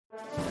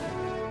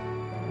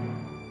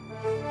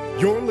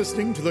You're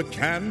listening to the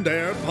Canned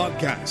Air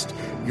Podcast,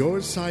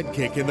 your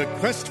sidekick in the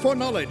quest for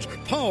knowledge,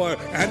 power,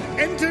 and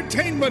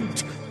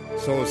entertainment.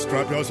 So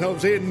strap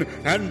yourselves in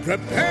and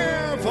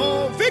prepare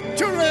for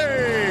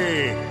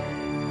victory!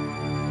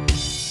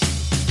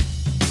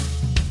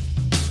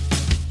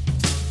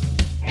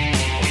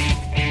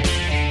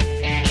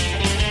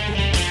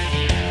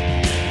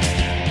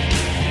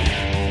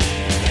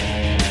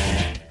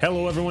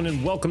 Hello, everyone,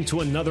 and welcome to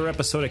another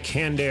episode of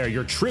Canned Air,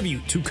 your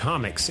tribute to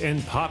comics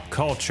and pop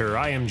culture.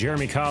 I am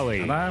Jeremy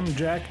Colley. And I'm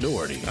Jack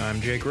Doherty. I'm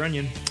Jake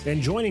Runyon.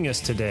 And joining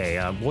us today,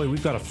 boy,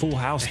 we've got a full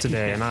house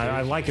today, and I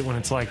like it when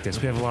it's like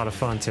this. We have a lot of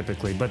fun,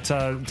 typically. But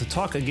to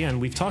talk again,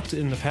 we've talked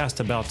in the past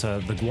about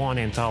the Guan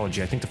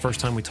Anthology. I think the first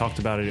time we talked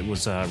about it, it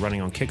was running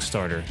on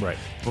Kickstarter. Right.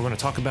 We're going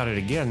to talk about it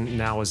again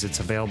now as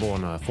it's available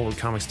on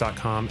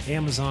ForwardComics.com,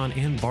 Amazon,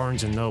 and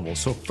Barnes & Noble.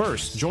 So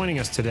first, joining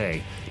us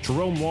today,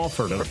 Jerome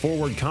Walford of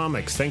Forward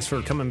Comics. Thanks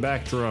for coming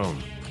back,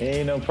 Jerome.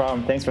 Hey, no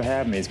problem. Thanks for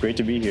having me. It's great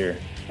to be here.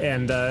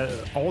 And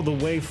all the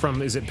way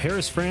from, is it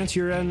Paris, France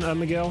you're in,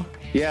 Miguel?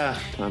 Yeah,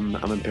 I'm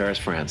in Paris,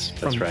 France.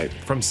 That's right.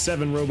 From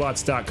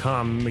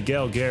 7robots.com,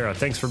 Miguel Guerra.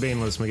 Thanks for being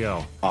with us,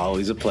 Miguel.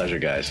 Always a pleasure,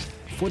 guys.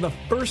 For the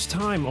first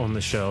time on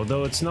the show,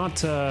 though it's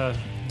not...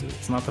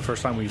 It's not the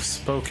first time we've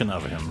spoken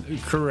of him.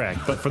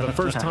 Correct, but for the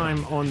first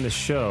time on the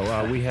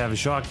show, we have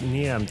Jacques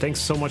Niem. Thanks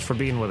so much for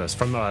being with us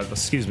from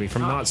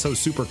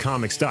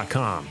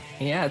NotSoSuperComics.com.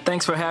 Yeah,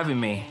 thanks for having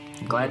me.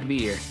 Glad to be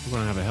here. We're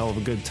going to have a hell of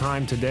a good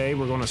time today.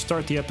 We're going to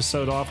start the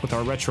episode off with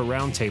our Retro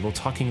Roundtable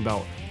talking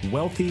about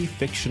wealthy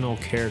fictional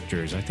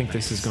characters. I think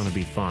this is going to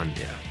be fun.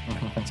 Yeah.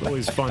 It's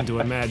always fun to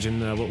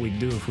imagine what we'd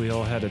do if we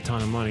all had a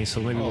ton of money, so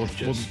maybe we'll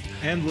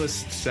endless,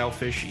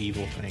 selfish,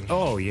 evil things.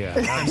 Oh, yeah,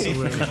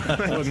 absolutely.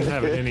 Wouldn't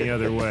have it any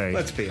other way.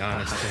 Let's be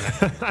honest.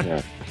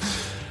 Yeah.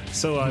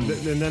 So, and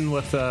then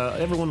with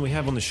everyone we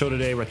have on the show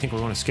today, I think we're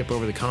going to skip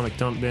over the comic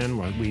dump bin.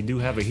 We do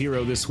have a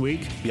hero this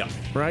week. Yeah.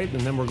 Right?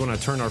 And then we're going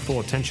to turn our full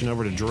attention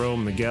over to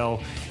Jerome,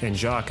 Miguel, and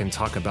Jacques and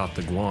talk about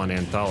the Guan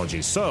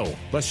Anthology. So,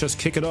 let's just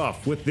kick it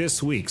off with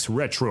this week's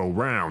Retro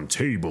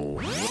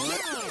Roundtable.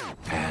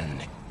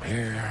 And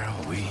here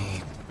we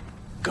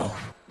go.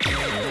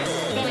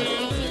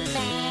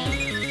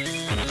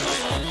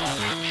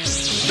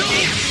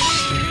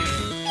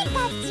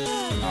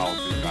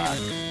 I'll be back.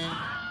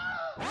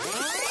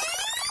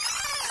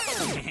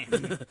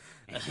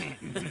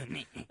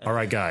 All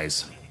right,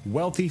 guys.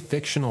 Wealthy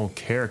fictional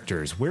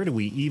characters. Where do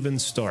we even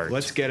start?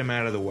 Let's get him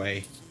out of the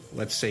way.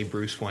 Let's say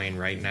Bruce Wayne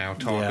right now.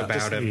 Talk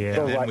about him, yeah.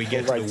 and then we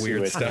get to the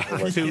weird stuff.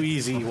 Too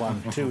easy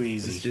one. Too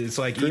easy. It's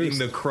like eating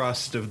the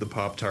crust of the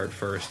Pop-Tart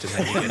first, and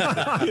then you get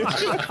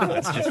to the...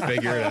 Let's just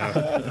figure it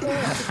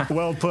out.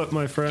 Well put,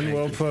 my friend.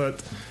 Well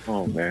put.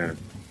 Oh, man.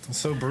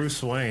 So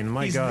Bruce Wayne,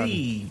 my He's God.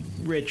 the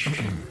rich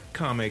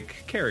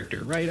comic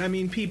character, right? I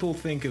mean, people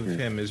think of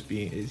him as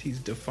being... He's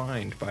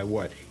defined by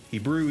what? He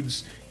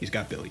broods, he's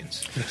got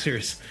billions.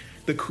 Seriously.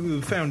 The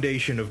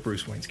foundation of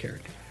Bruce Wayne's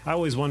character. I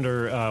always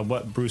wonder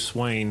what Bruce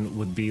Wayne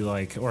would be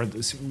like, or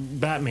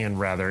Batman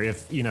rather,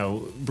 if, you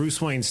know, Bruce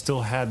Wayne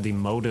still had the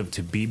motive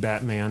to be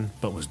Batman,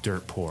 but was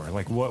dirt poor.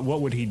 Like, what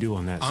would he do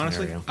in that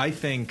Honestly, scenario? I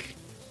think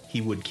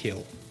he would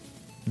kill.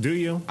 Do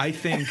you? I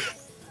think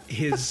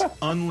his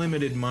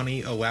unlimited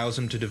money allows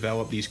him to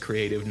develop these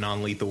creative,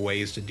 non-lethal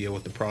ways to deal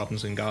with the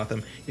problems in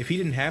Gotham. If he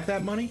didn't have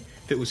that money,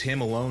 if it was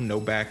him alone, no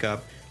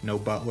backup, no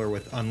butler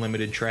with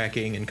unlimited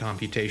tracking and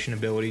computation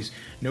abilities,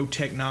 no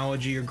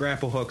technology or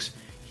grapple hooks,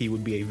 he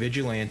would be a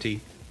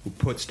vigilante who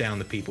puts down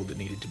the people that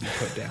needed to be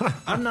put down.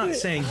 I'm not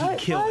saying he'd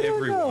kill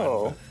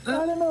everyone.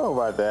 I don't know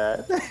about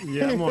that.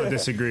 Yeah, I'm going to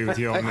disagree with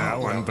you on that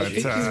one, but...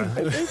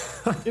 I think,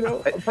 you know,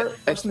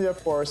 personally,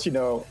 of course, you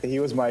know, he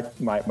was my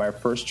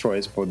first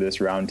choice for this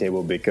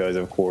roundtable because,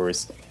 of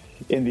course,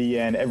 in the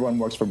end, everyone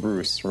works for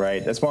Bruce,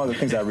 right? That's one of the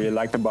things I really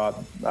liked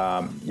about,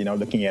 you know,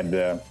 looking at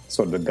the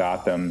sort of the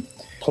Gotham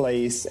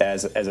place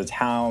as a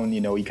town. You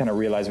know, you kind of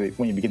realize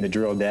when you begin to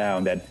drill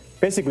down that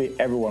basically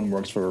everyone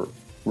works for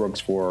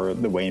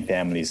the Wayne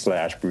family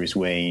 / Bruce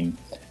Wayne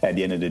at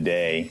the end of the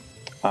day.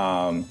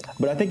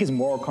 But I think his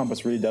moral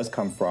compass really does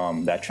come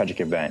from that tragic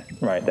event,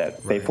 right?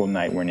 That fateful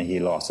night when he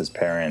lost his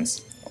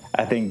parents.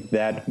 I think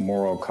that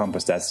moral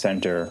compass, that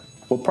center,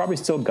 will probably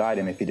still guide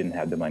him if he didn't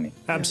have the money.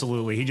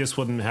 Absolutely. He just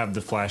wouldn't have the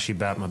flashy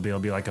Batmobile.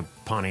 It'd be like a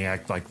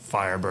Pontiac, like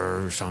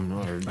Firebird or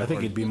something. I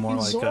think he'd be more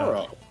like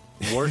Zorro.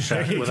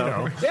 Rorschach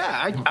without...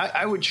 Yeah,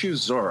 I would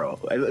choose Zorro.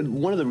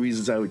 One of the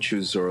reasons I would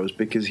choose Zorro is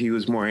because he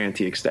was more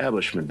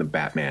anti-establishment than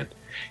Batman.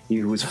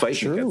 He was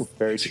fighting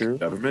against the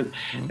government,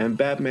 and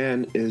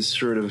Batman is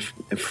sort of,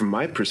 from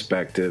my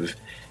perspective,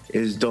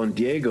 is Don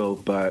Diego,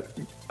 but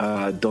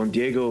Don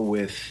Diego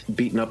with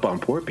beating up on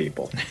poor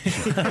people.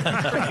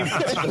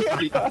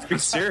 Let's be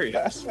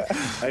serious.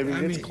 I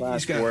mean, it's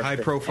class he's got warfare.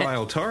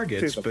 high-profile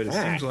targets, but it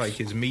seems like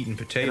his meat and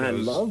potatoes. And I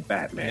love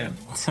Batman.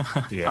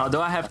 Yeah.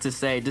 Although I have to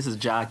say, this is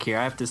Jock here.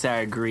 I have to say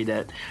I agree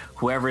that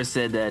whoever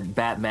said that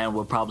Batman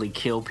would probably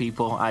kill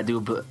people, I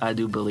do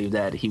believe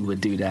that he would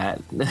do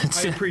that.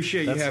 I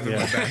appreciate you having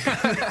my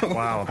back.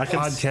 Wow,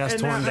 podcast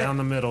torn down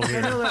the middle here.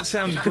 I know that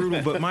sounds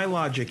brutal, but my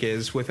logic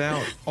is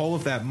without all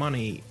of that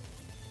money,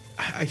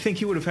 I think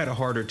he would have had a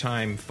harder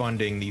time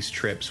funding these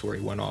trips where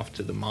he went off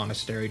to the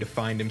monastery to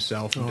find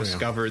himself and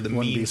discover the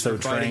Wouldn't means be so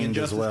of fighting trained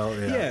injustice. as well.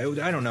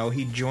 Yeah. I don't know.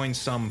 He'd join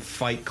some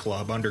fight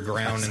club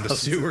underground in the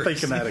sewers.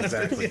 Thinking that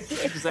exactly.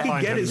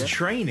 He'd get his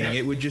training.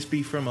 It would just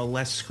be from a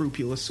less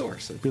scrupulous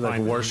source. Be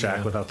like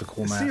Rorschach without the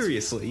cool mask.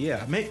 Seriously,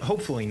 yeah.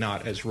 Hopefully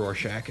not as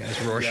Rorschach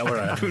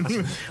Yeah,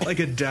 like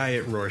a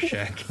diet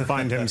Rorschach.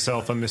 Find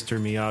himself a Mr.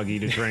 Miyagi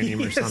to train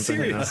him or something.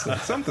 Seriously,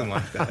 something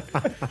like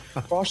that.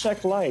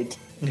 Rorschach Light.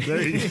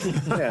 There you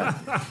go.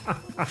 Yeah.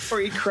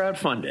 Or you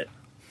crowdfund it.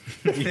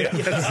 Hey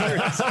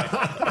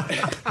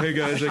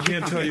guys, I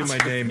can't tell you my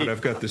name, but I've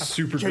got this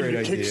super great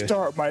idea.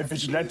 Kickstart my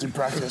vigilante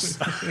practice?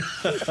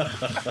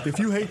 If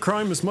you hate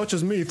crime as much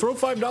as me, throw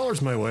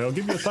 $5 my way. I'll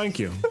give you a thank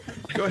you.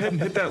 Go ahead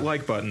and hit that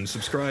like button.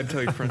 Subscribe,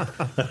 tell your friends.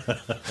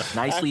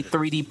 Nicely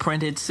 3D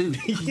printed suit.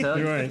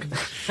 You're right.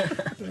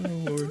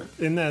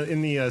 In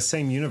the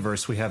same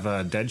universe, we have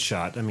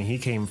Deadshot. I mean, he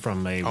came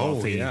from a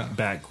wealthy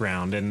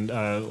background, and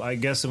I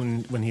guess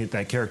when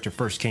that character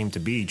first came to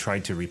be, he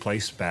tried to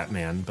replace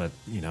Batman, but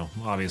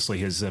obviously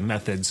his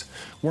methods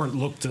weren't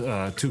looked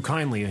too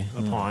kindly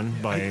upon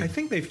by. I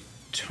think they've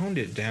toned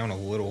it down a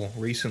little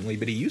recently,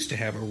 but he used to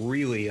have a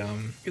really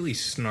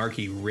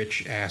snarky,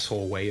 rich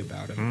asshole way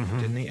about him,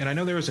 didn't he? And I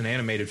know there was an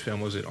animated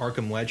film. Was it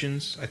Arkham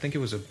Legends? I think it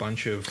was a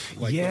bunch of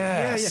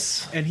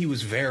yes, and he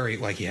was very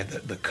he had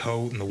the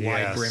coat and the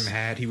wide brim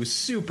hat. He was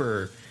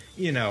super.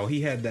 He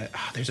had that.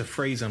 There's a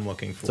phrase I'm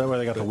looking for. Is that where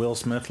they got the Will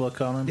Smith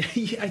look on him?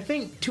 I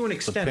think to an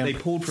extent they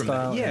pulled from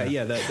style, that.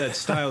 Yeah, that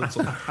style. It's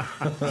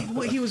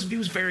he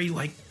was very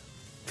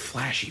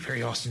flashy,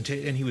 very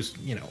ostentatious, and he was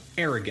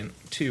arrogant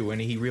too,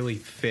 and he really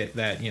fit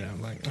that he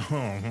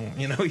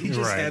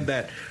just had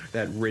that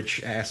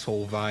rich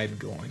asshole vibe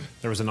going.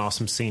 There was an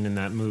awesome scene in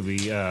that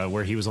movie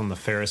where he was on the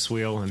Ferris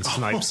wheel and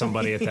sniped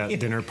somebody at that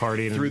dinner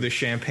party through the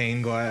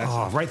champagne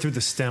glass. Right through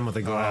the stem of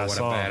the glass.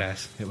 What a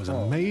badass! It was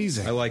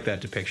amazing. I like that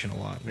depiction a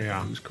lot.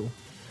 Yeah, it was cool.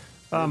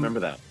 I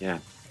remember that. Yeah.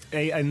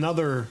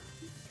 Another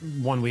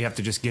one we have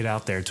to just get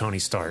out there, Tony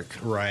Stark.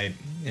 Right.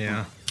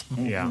 Yeah.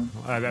 Yeah,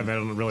 I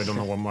don't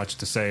know what much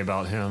to say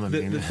about him.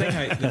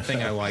 The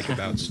thing I like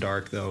about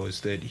Stark, though,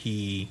 is that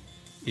he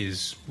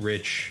is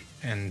rich,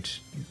 and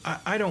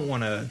I don't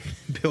want to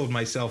build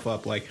myself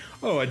up like,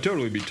 I'd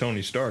totally be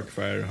Tony Stark if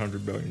I had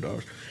 $100 billion.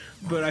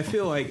 But I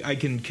feel like I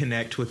can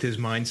connect with his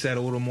mindset a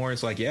little more.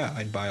 It's like,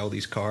 I'd buy all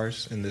these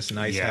cars in this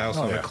nice house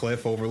on a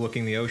cliff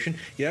overlooking the ocean.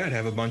 Yeah, I'd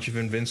have a bunch of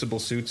invincible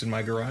suits in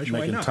my garage.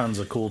 Making Why not? tons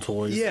of cool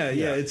toys. Yeah.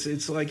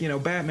 It's like,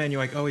 Batman, you're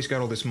like, he's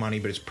got all this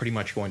money, but it's pretty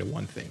much going to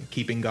one thing: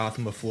 keeping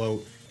Gotham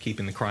afloat,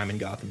 keeping the crime in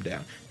Gotham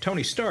down.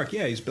 Tony Stark,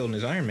 he's building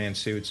his Iron Man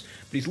suits,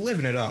 but he's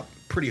living it up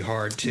pretty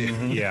hard too.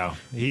 Mm-hmm. Yeah,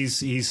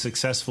 he's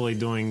successfully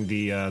doing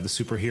the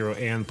superhero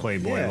and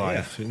playboy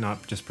life,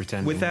 not just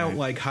pretending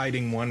without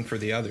hiding one for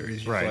the other.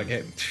 He's just like,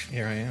 hey,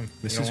 here I am.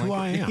 This is who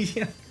I am.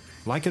 Yeah.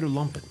 Like it or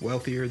lump it.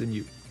 Wealthier than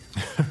you.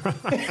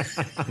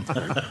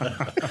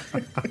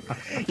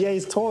 Yeah,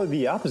 he's totally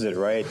the opposite,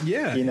 right?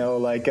 Yeah.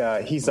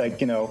 He's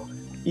like,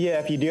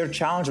 if you dare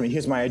challenge me,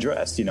 here's my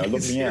address.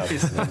 Look me up.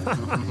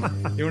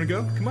 You want to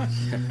go? Come on.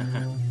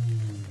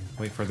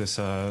 Wait for this.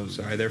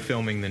 Sorry, they're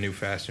filming the new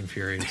Fast and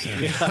Furious.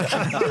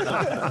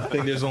 I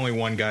think there's only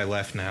one guy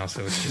left now,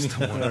 so it's just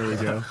the one. There we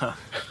go.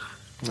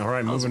 All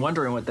right, I was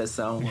wondering what that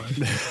sound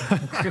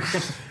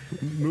was.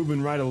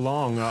 Moving right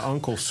along,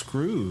 Uncle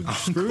Scrooge.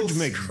 Scrooge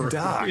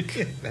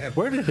McDuck.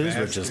 Where did his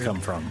riches come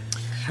from?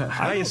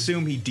 I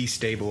assume he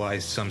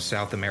destabilized some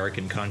South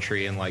American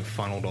country and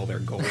funneled all their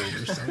gold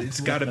or something. It's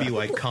got to be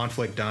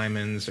conflict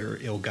diamonds or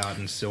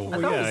ill-gotten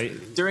silver.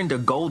 During the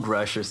gold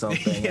rush or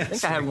something. Yes. I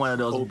think I had one of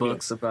those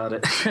books about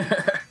it.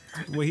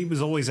 Well, he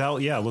was always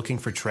out, looking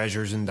for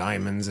treasures and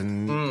diamonds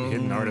and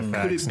hidden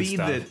artifacts. Could it be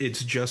and stuff. that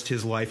it's just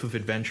his life of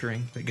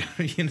adventuring?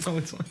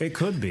 It's like... It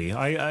could be.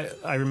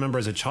 I remember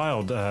as a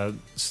child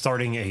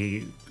starting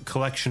a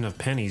collection of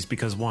pennies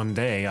because one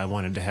day I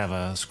wanted to have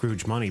a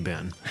Scrooge money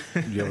bin.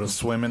 You able to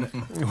swim in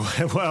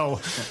it? Well,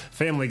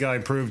 Family Guy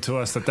proved to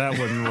us that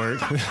wouldn't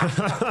work.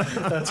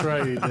 That's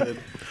right, he did.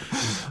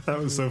 That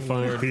was so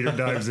funny. Peter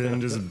dives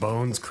in, just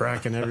bones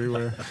cracking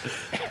everywhere.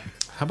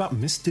 How about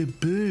Mr.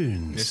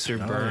 Burns?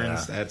 Mr.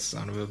 Burns, that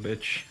son of a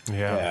bitch.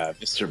 Yeah,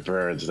 Mr.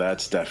 Burns.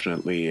 That's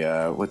definitely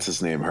what's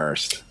his name?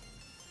 Hearst.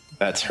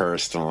 That's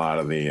Hearst and a lot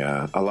of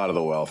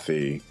the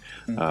wealthy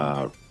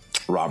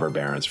robber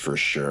barons for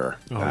sure.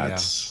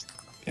 That's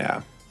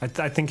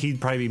I think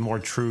he'd probably be more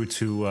true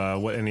to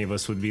what any of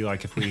us would be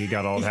like if we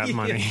got all that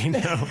money.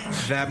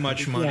 That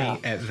much money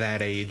at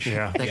that age.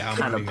 That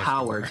kind of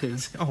power.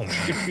 Oh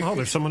man! Oh,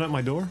 there's someone at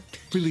my door.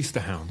 Release the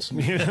hounds.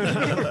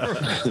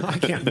 I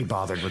can't be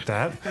bothered with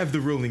that. Have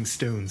the Rolling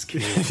Stones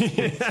killed.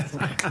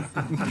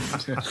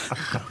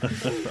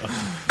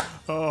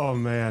 Oh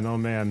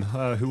man.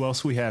 Who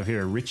else we have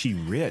here? Richie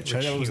Rich.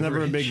 I was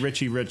never a big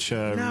Richie Rich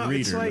reader.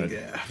 It's like,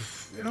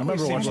 It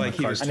always seemed like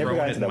he was throwing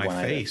it in my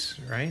face,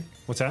 right?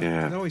 What's that?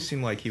 Yeah. It always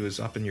seemed like he was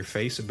up in your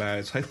face about it.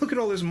 It's like, look at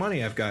all this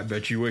money I've got.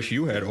 Bet you wish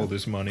you had all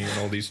this money and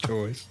all these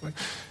toys. Like,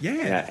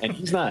 Yeah, and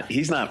he's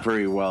not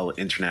very well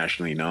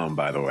internationally known,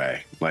 by the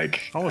way.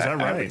 Like, Oh, is that I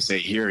right? would say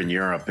here in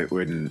Europe, that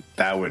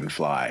wouldn't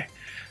fly.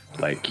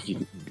 Like, you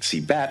can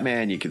see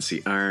Batman, you can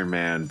see Iron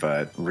Man,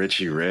 but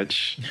Richie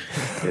Rich,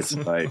 it's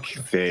like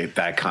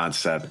that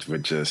concept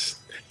would just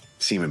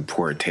seem in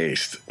poor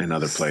taste in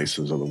other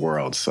places of the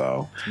world.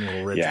 So,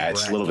 yeah,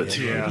 it's a little bit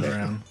too.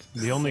 Yeah.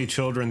 The only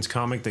children's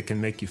comic that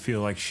can make you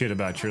feel like shit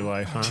about your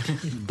life, huh?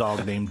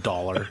 Dog named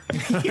Dollar.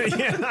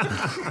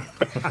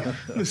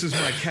 this is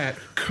my cat,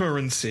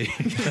 Currency.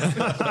 You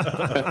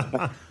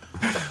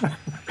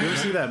ever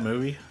see that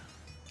movie?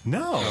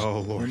 No. Oh,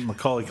 Lord. When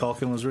Macaulay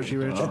Culkin was Richie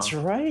Rich? That's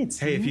right.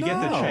 Hey, if you get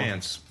the No.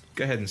 chance,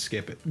 go ahead and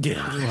skip it.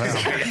 Yeah.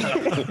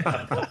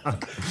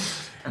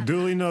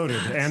 Duly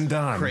noted and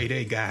done. Grade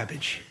A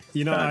garbage.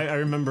 You know, I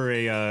remember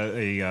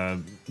a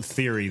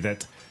theory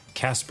that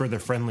Casper the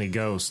Friendly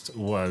Ghost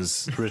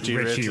was Richie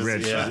Richie Rich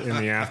Rich is- yeah. in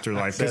the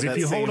afterlife. Because That if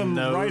you hold same them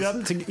nose. right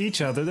up to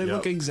each other, they Yep.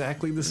 look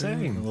exactly the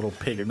same. The little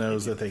pig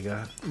nose that they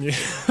got.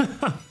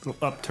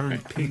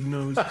 Upturned pig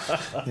nose.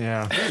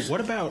 Yeah.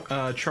 What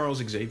about Charles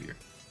Xavier?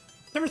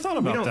 Never thought We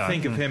about don't that.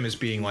 think of him as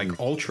being like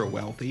ultra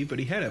wealthy, but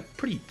he had a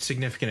pretty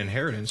significant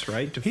inheritance,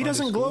 right? To He fund his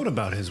doesn't school. gloat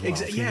about his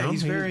wealth. you Yeah, know?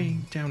 he's He- very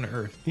down to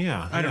earth.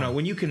 Yeah, I don't yeah. know.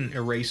 When you can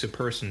erase a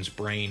person's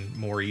brain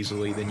more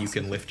easily than you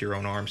can lift your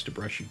own arms to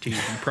brush your teeth,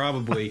 you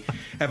probably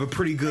have a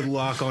pretty good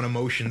lock on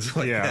emotions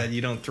like Yeah. that. You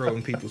don't throw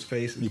in people's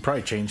faces. You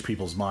probably change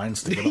people's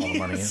minds to get all the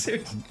money in.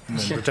 Seriously. And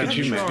then pretend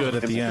you she's make- good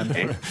at the end.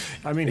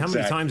 I mean, how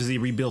many Exactly. times has he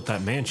rebuilt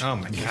that mansion? Oh,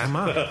 my God. Come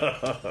on.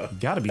 You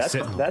got to be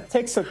sitting. That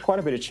takes quite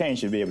a bit of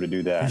change to be able to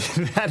do that.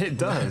 That it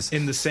does.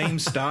 In the same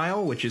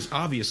style, which is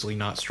obviously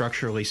not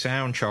structurally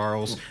sound,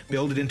 Charles.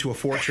 Build it into a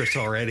fortress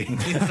already.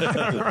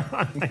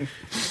 Well,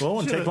 it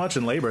wouldn't take much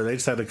in labor. They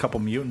just had a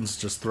couple mutants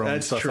just throwing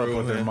That's stuff true, up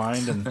with their man.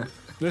 mind. And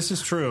This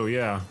is true.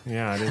 Yeah.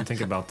 I didn't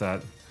think about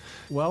that.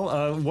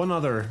 Well, one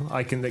other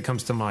icon that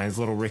comes to mind is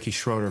little Ricky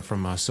Schroeder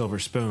from Silver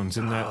Spoons.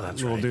 Isn't that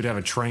that's little right. dude have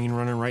a train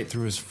running right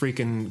through his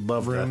freaking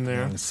loved room that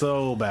there? thing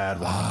so bad.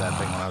 Wanted that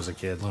thing when I was a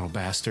kid. Little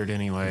bastard,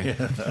 anyway.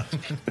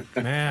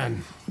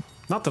 Man,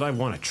 not that I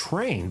want a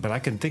train, but I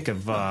can think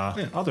of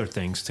other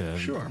things to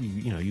Sure.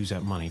 use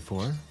that money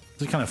for.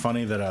 Is it kind of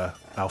funny that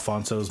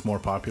Alfonso's more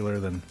popular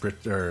than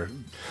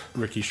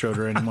Ricky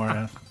Schroeder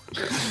anymore?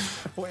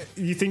 Yeah?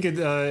 You think it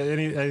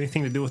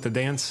anything to do with the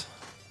dance?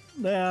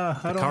 Yeah,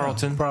 I don't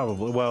Carlton? know.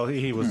 Probably. Well,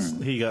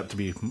 he got to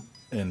be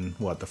in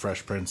The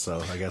Fresh Prince,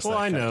 so I guess. Well,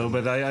 that I kept know, him.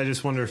 but I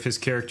just wonder if his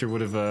character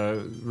would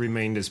have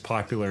remained as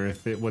popular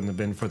if it wouldn't have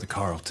been for the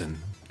Carlton.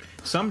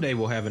 Someday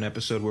we'll have an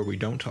episode where we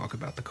don't talk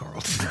about the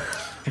Carlton,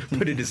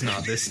 but it is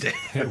not this day.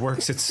 It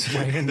works its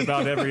way in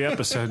about every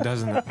episode,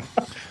 doesn't it?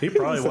 He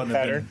probably It's a wouldn't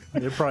have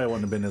been. It probably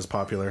wouldn't have been as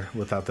popular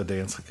without the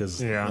dance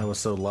because Yeah. it was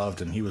so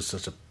loved, and he was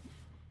such a.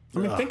 I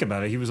mean, think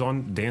about it. He was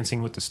on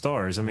Dancing with the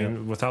Stars. I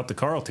mean, without the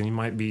Carlton, he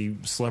might be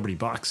celebrity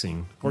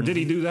boxing. Or did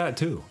he do that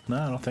too? No,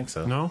 I don't think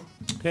so. No?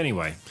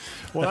 Anyway.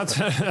 Well, that's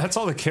that's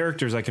all the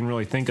characters I can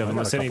really think of, got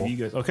unless a any of couple. you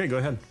guys... Okay, go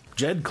ahead.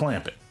 Jed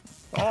Clampett.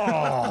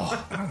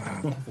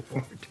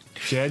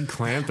 Jed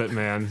Clampett,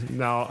 man.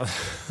 Now,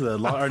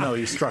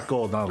 He struck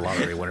gold, not a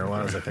lottery winner.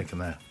 Why was I thinking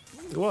that?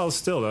 well,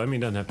 still, though, I mean, he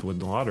doesn't have to win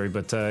the lottery,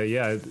 but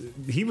yeah,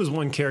 he was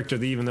one character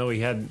that even though he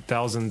had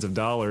thousands of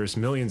dollars,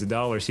 millions of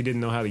dollars, he didn't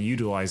know how to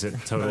utilize it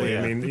totally. Oh,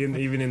 yeah. I mean,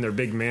 even in their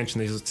big mansion,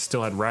 they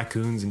still had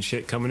raccoons and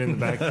shit coming in the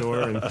back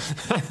door. And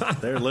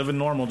They're living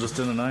normal, just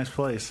in a nice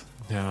place.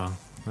 yeah,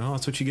 well,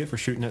 that's what you get for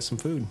shooting at some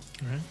food.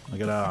 I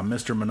got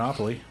Mr.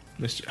 Monopoly.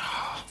 Mr.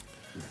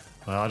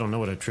 Well, I don't know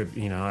what a trip,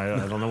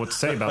 I don't know what to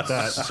say about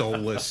that.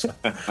 Soulless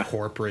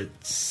corporate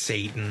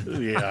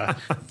Satan. Yeah.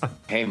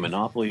 Hey,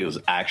 Monopoly was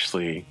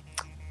actually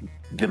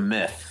the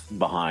myth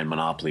behind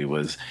Monopoly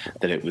was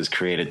that it was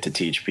created to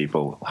teach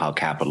people how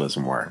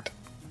capitalism worked.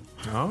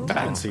 Oh,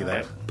 I didn't see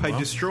that. By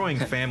destroying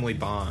family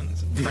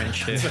bonds,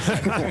 friendship.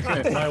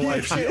 My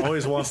wife, she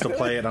always wants to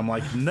play it. I'm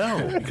like,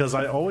 no, because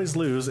I always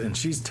lose, and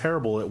she's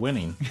terrible at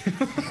winning.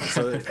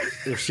 So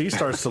if she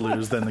starts to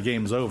lose, then the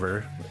game's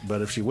over.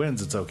 But if she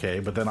wins, it's okay.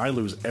 But then I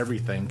lose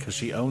everything because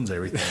she owns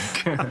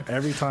everything.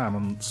 Every time,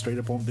 I'm straight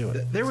up won't do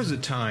it. There was a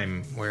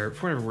time where,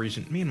 for whatever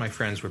reason, me and my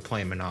friends were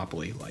playing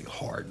Monopoly like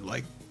hard.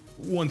 Like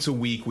once a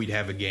week, we'd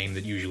have a game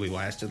that usually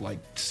lasted like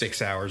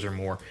 6 hours or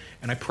more.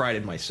 And I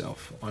prided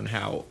myself on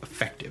how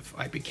effective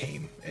I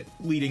became at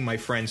leading my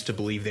friends to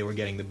believe they were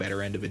getting the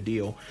better end of a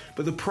deal.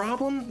 But the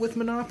problem with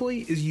Monopoly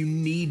is you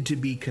need to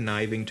be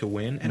conniving to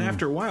win. And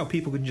after a while,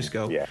 people can just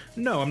go,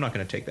 no, I'm not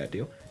going to take that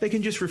deal. They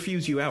can just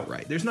refuse you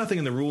outright. There's nothing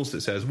in the rules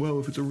that says, well,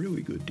 if it's a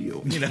really good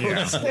deal.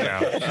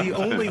 The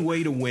only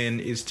way to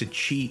win is to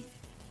cheat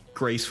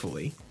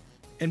gracefully.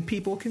 And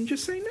people can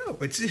just say no.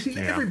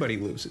 Everybody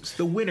loses.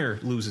 The winner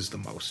loses the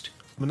most.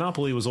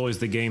 Monopoly was always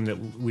the game that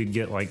we'd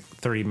get like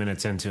 30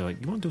 minutes into.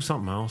 Like, you want to do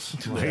something else?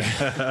 Like,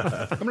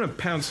 I'm going to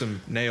pound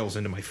some nails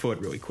into my foot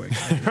really quick.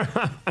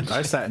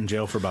 I sat in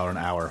jail for about an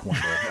hour one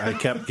day. I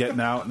kept getting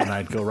out, and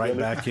I'd go right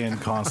back in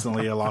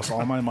constantly. I lost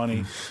all my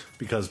money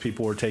because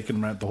people were taking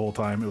rent the whole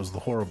time. It was the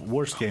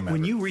worst game ever.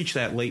 When you reach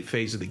that late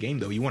phase of the game,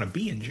 though, you want to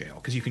be in jail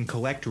because you can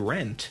collect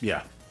rent.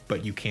 Yeah.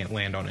 But you can't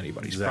land on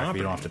anybody's Exactly, property.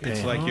 you don't have to pay.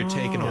 It's like you're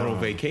taking a little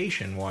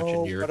vacation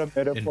watching your what a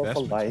metaphor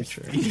for life.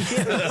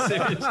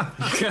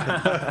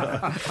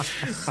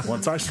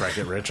 Once I strike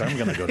it rich, I'm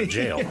going to go to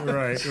jail.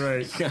 right.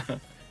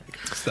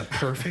 It's the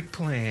perfect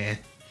plan.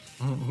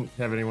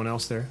 Have anyone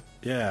else there?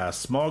 Yeah,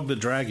 Smaug the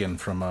Dragon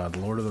from The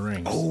Lord of the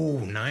Rings. Oh,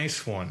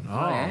 nice one.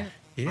 Oh,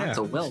 Yeah, Lots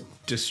of will.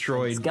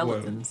 destroyed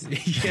Skeletons.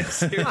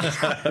 Yes,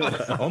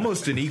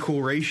 almost an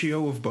equal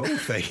ratio of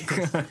both. I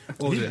guess.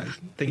 What was it? I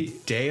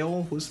think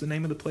Dale was the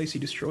name of the place he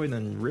destroyed. And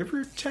then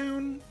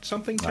Rivertown,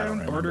 something I don't town,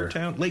 remember. Barter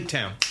Town, Lake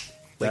Town.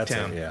 Lake That's it,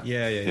 Town.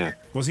 yeah. Yeah.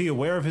 Was he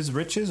aware of his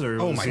riches? Or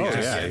Oh was my he god,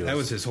 just- yeah, he that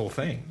was. was his whole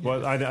thing.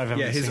 Well, I haven't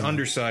Yeah, his seen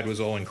underside was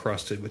all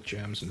encrusted with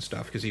gems and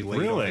stuff because he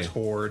laid on Really? his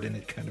hoard and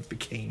it kind of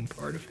became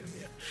part of him.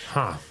 Yeah.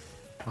 Huh.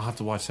 I'll have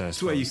to watch that.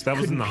 That's why you that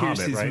was in couldn't The pierce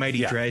Hobbit, his right? mighty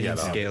dragon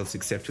The Hobbit. scales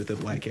except with a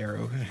black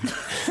arrow.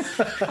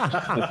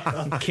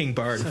 King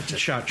Bard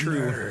shot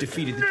true,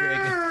 defeated the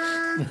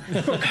dragon.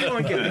 Oh, come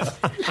on, guys.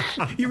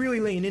 You're really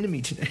laying into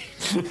me today.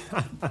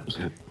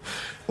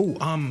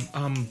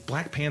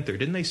 Black Panther.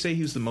 Didn't they say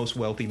he was the most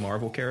wealthy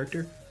Marvel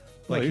character?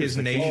 Like he his was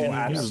the nation. Oh,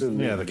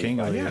 absolutely. Yeah, the king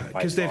of Yeah, By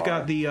because they've far.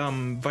 got the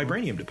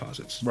vibranium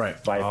deposits.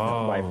 Right. By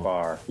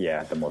far,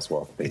 yeah, the most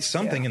wealthy. It's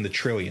something in the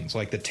trillions,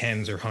 like the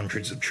tens or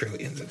hundreds of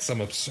trillions. It's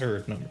some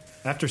absurd number.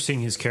 After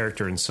seeing his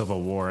character in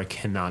Civil War, I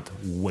cannot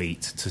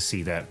wait to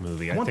see that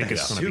movie. I want think that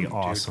it's going to be suit, dude.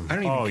 awesome. I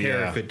don't even care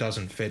yeah. if it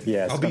doesn't fit.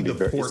 Yeah, it's I'll be gonna the be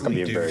very- it's gonna portly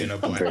be dude very- in a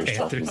Black very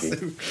strong Panther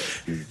movie.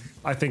 suit.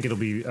 I think it'll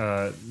be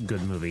a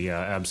good movie. Yeah,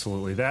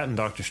 absolutely. That and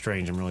Doctor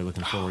Strange. I'm really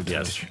looking forward to.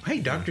 yes. Hey,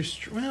 Doctor.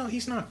 Well,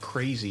 he's not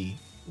crazy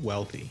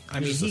wealthy. I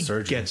mean, just a he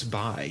surgeon. gets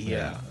by.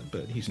 Yeah,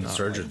 but he's The not.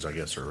 surgeons, I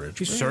guess, are rich.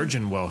 He's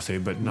surgeon wealthy,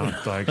 but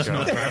not like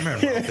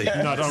Batman wealthy.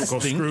 not Uncle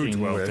Stinking Scrooge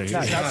wealthy. rich.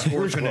 Not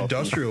orphan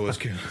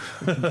industrialist.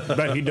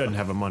 Bet he doesn't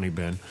have a money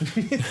bin.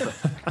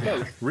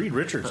 Reed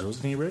Richards,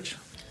 wasn't he rich?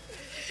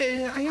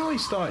 I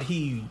always thought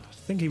he.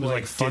 I think he was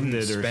like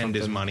funded didn't or spend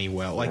his something. money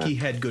well. Like he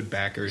had good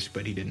backers,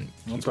 but he didn't.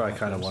 That's keep what I up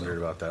kind of with wondered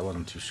himself. about that. I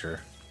wasn't too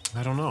sure.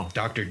 I don't know.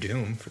 Doctor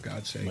Doom, for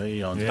God's sake. Well,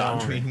 you know, Yeah.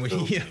 I mean,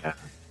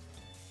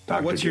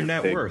 Dr. what's your Doom,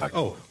 net big worth? Dr.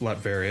 Oh,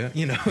 Latveria.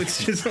 You know,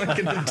 it's just like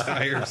an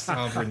entire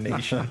sovereign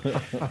nation.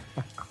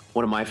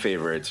 One of my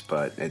favorites,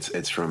 but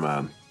it's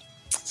from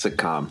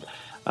sitcom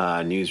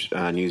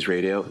news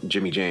radio.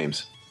 Jimmy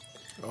James.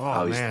 Oh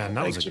Always man,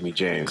 that like was a Jimmy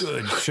James.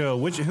 good show.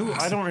 Who?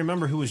 I don't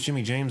remember who was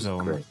Jimmy James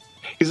though.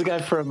 He's the guy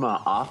from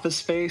Office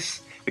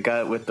Space, the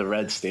guy with the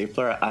red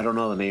stapler. I don't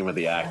know the name of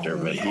the actor,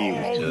 but he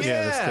was just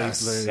Yeah, the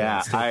stapler.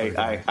 yeah.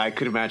 stapler. I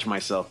could imagine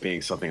myself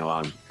being something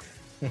along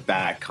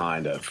that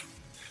kind of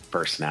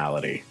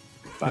personality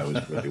if I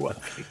was really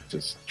wealthy.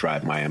 Just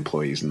drive my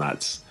employees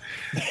nuts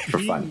for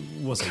He fun.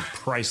 was a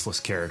priceless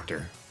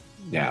character.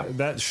 Yeah.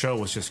 That show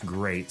was just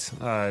great.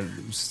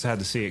 Just had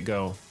to see it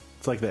go.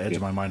 It's like the edge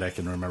of my mind. I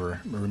can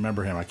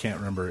remember him. I can't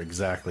remember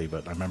exactly,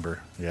 but I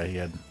remember.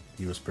 Yeah,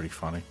 he was pretty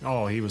funny.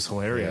 Oh, he was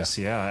hilarious.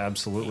 Yeah,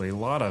 absolutely. A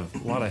lot of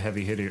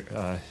heavy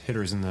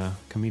hitters in the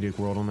comedic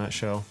world on that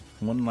show.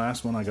 One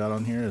last one I got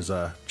on here is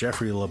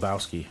Jeffrey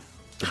Lebowski,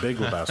 the Big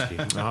Lebowski.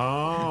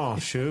 Oh,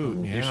 shoot.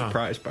 You're Yeah.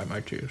 surprised by my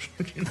tears.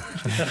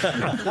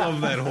 Love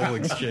that whole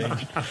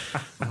exchange.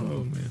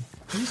 Oh, man.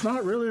 He's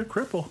not really a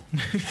cripple.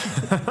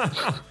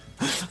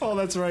 Oh,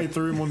 that's right.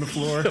 Threw him on the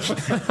floor.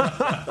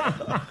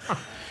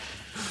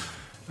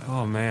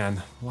 Oh,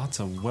 man. Lots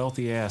of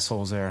wealthy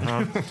assholes there,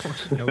 huh?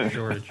 No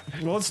George.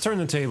 Well, let's turn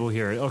the table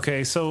here.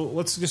 Okay, so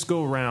let's just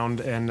go around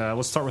and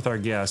let's start with our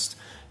guest.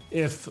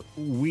 If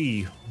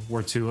we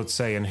were to, let's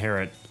say,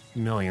 inherit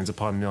millions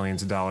upon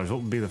millions of dollars,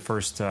 what would be the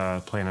first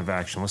plan of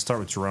action? Let's start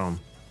with Jerome.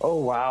 Oh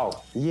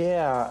wow,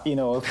 yeah.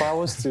 If I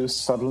was to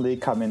suddenly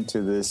come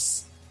into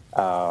this,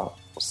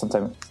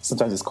 sometimes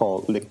it's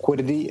called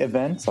liquidity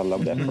events. I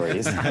love that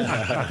phrase.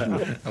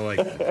 I like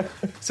it.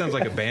 Sounds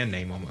like a band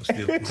name almost.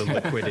 The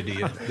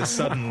liquidity, the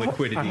sudden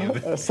liquidity of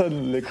it. A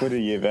sudden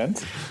liquidity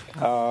event.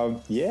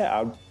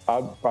 Yeah,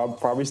 I'll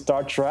probably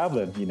start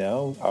traveling.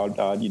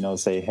 I'll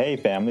say, hey,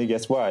 family,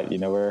 guess what?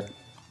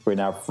 We're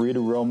now free to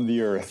roam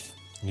the earth.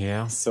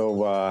 Yeah.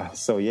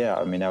 So yeah,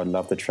 I mean, I would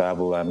love to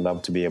travel and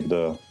love to be able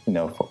to,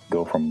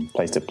 go from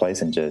place to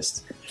place and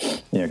just,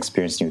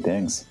 experience new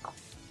things.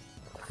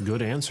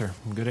 Good answer.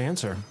 Good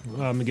answer.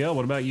 Miguel,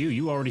 what about you?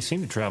 You already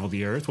seem to travel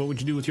the earth. What would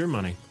you do with your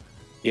money?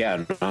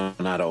 Yeah, I'm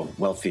not a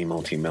wealthy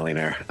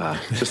multimillionaire.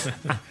 Just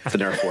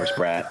an Air Force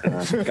brat.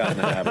 Got in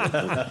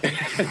the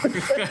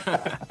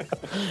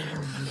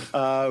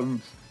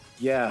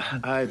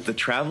habit. The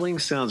traveling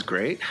sounds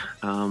great.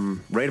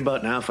 Right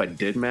about now, if I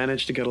did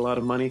manage to get a lot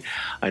of money,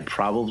 I'd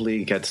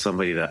probably get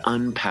somebody to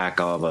unpack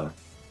all the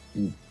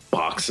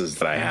boxes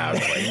that I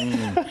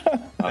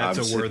have.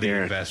 That's a worthy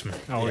investment.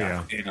 Oh,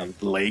 yeah. In a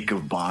lake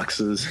of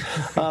boxes.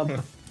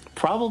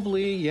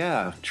 Probably,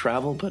 yeah.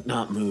 Travel but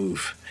not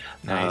move.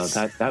 Nice.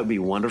 That would be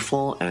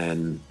wonderful.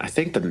 And I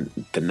think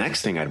the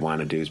next thing I'd want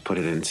to do is put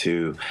it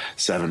into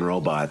 7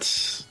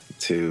 robots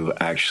to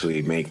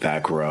actually make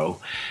that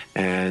grow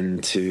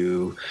and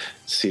to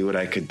see what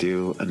I could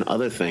do and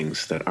other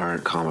things that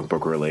aren't comic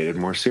book related,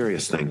 more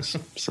serious things.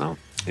 So,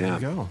 yeah.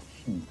 There you go.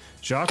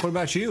 Jacques, what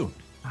about you?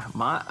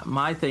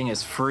 My thing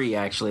is free,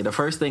 actually. The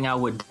first thing I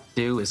would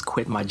do is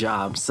quit my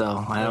job.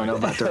 So I don't know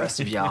about the rest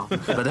of y'all,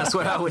 but that's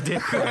what I would do.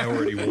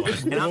 Priority one.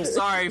 And I'm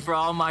sorry for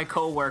all my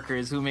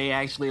coworkers who may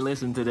actually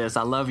listen to this.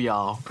 I love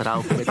y'all, but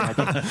I'll quit my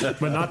job.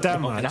 But not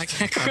that much.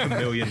 $1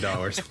 million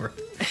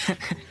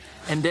worth.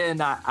 And then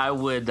I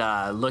would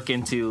look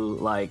into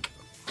like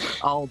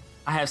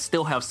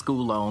still have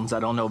school loans. I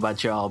don't know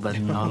about y'all, but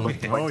I'll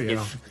look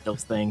into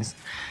those things.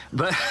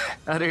 But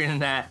other than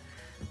that,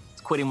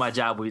 quitting my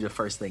job would be the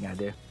first thing I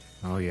do.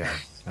 Oh yeah,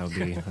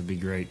 that'd be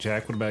great.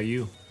 Jack, what about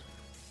you?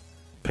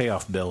 Pay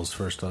off bills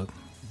first.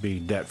 Be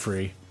debt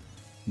free.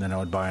 Then I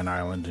would buy an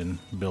island and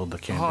build the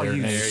Canberra. Oh,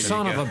 you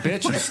son of a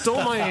bitch! You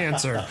stole my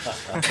answer.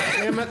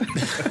 Damn it!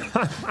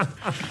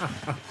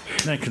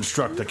 Then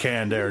construct the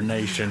Canberra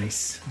nation.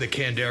 The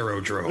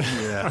Candero drone.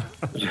 Yeah.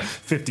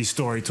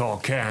 50-story tall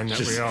can that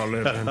we all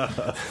live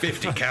in.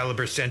 50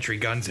 caliber sentry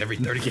guns every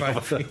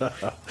 35 feet.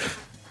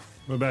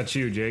 What about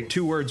you, Jake?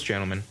 2 words,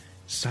 gentlemen.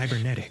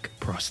 Cybernetic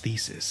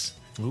prosthesis.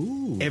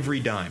 Ooh. Every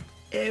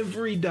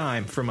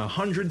dime from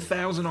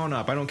 100,000 on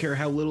up, I don't care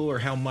how little or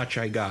how much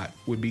I got,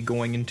 would be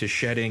going into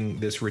shedding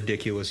this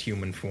ridiculous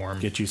human form.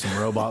 Get you some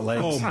robot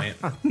legs. Oh man,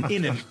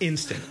 in an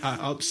instant.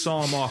 I'll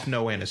saw them off,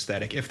 no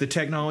anesthetic. If the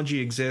technology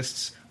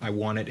exists, I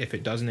want it. If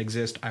it doesn't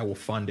exist, I will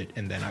fund it,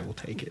 and then I will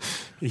take it.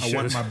 I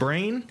want my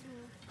brain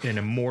in an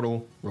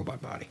immortal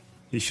robot body.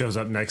 He shows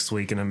up next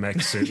week in a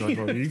mech suit. Like,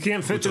 well, you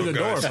can't fit through the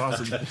door,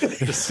 possibly.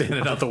 Just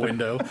standing out the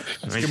window.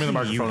 Just give me the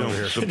microphone over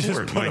here.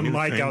 Just put a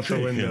mic out the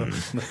window.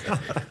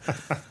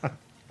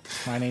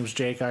 My name's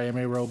Jake. I am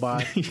a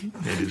robot. It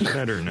is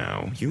better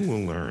now. You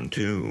will learn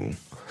too.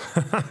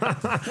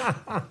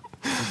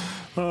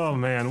 Oh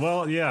man.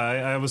 Well, yeah.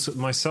 I was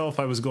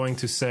going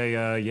to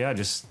say,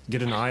 just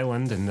get an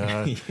island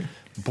and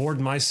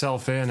board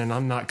myself in, and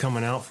I'm not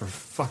coming out for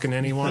fucking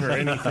anyone or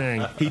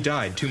anything. He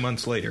died 2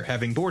 months later,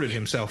 having boarded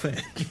himself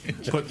in.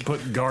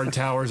 Put guard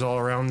towers all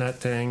around that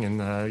thing, and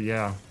I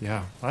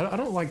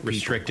don't like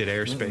restricted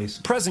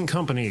airspace. Present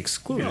company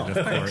excluded,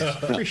 of course.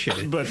 Appreciate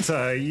it. But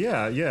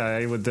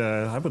I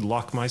would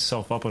lock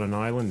myself up on an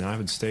island, and I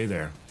would stay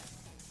there.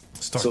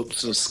 So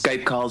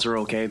Skype calls are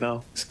okay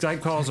though. Skype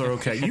calls are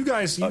okay. You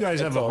guys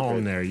have a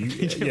home there. You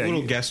a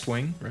little guest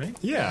wing, right?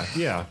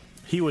 Yeah.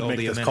 He would make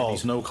his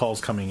calls, no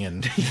calls coming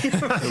in.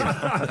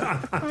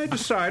 I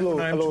decide a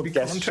little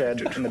guest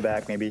shed in the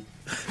back, maybe.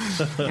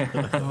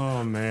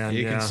 Oh man,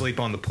 you can sleep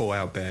on the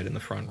pull-out bed in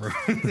the front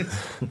room.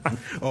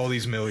 All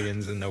these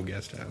millions and no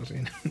guest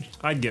housing.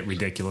 I'd get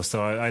ridiculous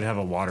though. I'd have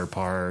a water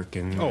park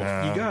and you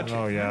got you.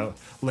 Oh yeah,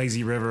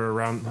 lazy river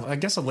around. I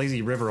guess a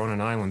lazy river on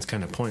an island's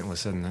kind of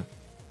pointless, isn't it?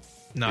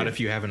 Not if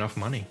you have enough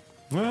money.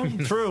 Well,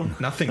 true.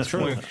 Nothing's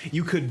true.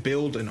 You could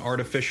build an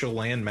artificial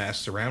landmass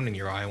surrounding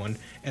your island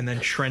and then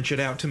trench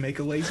it out to make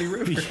a lazy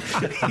river. You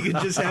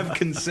could just have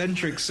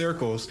concentric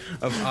circles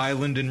of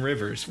island and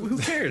rivers. Well, who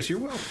cares? You're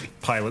wealthy.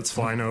 Pilots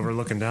flying over,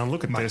 looking down.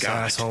 Look at this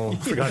asshole.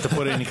 Forgot to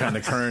put any kind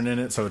of current in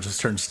it, so it just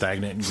turns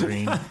stagnant and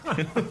green.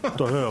 What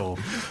the hell?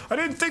 I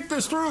didn't think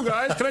this through,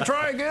 guys. Can I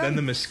try again? Then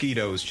the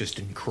mosquitoes just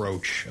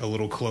encroach a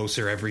little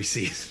closer every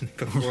season.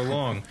 Before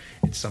long,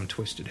 it's some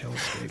twisted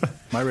hellscape.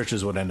 My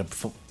riches would end up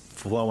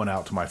flowing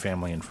out to my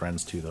family and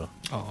friends too, though.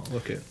 Oh,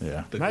 look at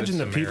Imagine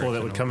the people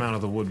that would come out of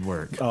the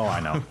woodwork. Oh,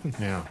 I know.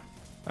 Yeah.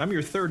 I'm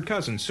your third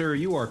cousin, sir.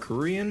 You are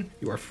Korean.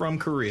 You are from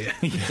Korea.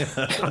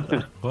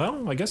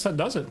 Well, I guess that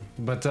does it.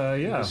 But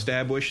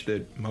established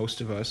that most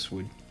of us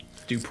would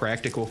do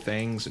practical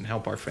things and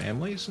help our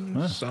families,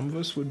 and some of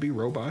us would be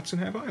robots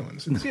and have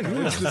islands. It's,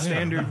 it's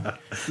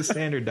the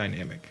standard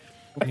dynamic.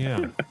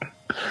 Yeah.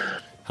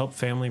 Help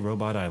family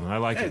robot island. I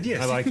like it.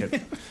 Yes. I like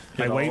it.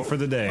 I wait for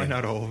the day. Why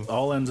not all of them?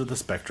 All ends of the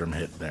spectrum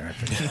hit there,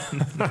 I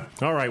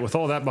think. All right, with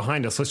all that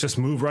behind us, let's just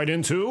move right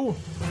into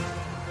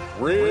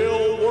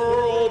Real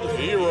World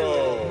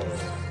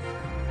Heroes.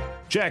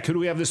 Jack, who do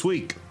we have this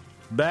week?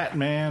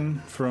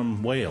 Batman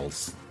from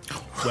Wales.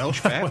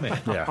 Welsh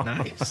Batman. Yeah.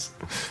 Nice.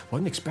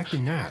 Wasn't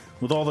expecting that.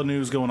 With all the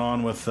news going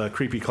on with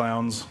creepy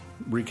clowns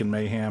wreaking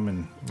mayhem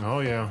and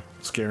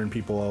scaring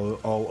people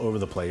all over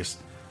the place,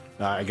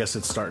 I guess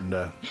it's starting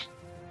to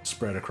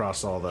spread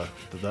across all the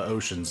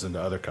oceans into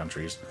other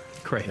countries.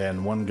 Great.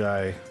 And one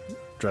guy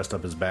dressed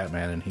up as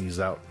Batman, and he's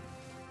out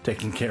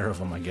taking care of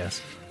them, I guess.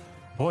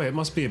 Boy, it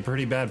must be a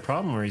pretty bad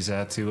problem where he's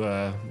at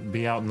to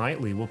be out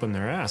nightly whooping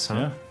their ass, huh?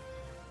 Yeah.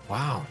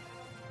 Wow.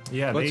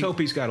 Yeah. Let's hope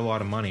he's got a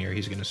lot of money, or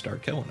he's going to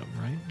start killing them,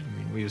 right? I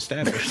mean, We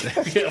established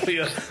that.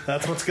 Yeah,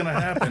 that's what's going to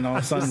happen. All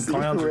of a sudden,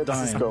 clowns are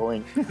dying.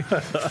 Going.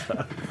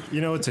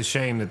 It's a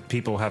shame that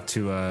people have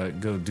to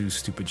go do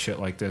stupid shit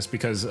like this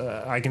because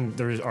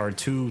there are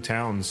 2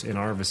 towns in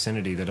our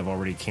vicinity that have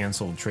already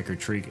canceled Trick or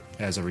Treat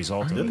as a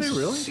result of Did this. they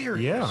really?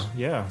 Serious?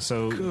 Yeah.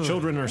 So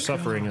children are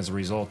suffering as a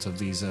result of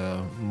these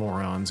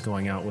morons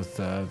going out with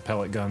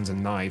pellet guns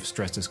and knives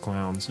dressed as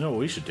clowns. You know what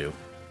we should do?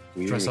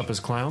 Dress up as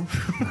clown?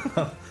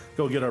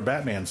 Go get our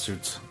Batman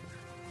suits.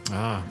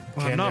 Well,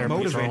 I'm not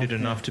motivated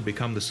enough to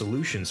become the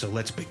solution, so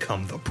let's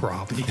become the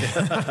problem.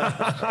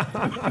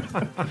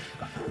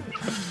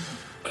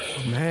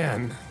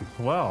 Man,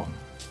 well,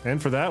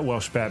 and for that,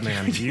 Welsh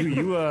Batman,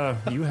 you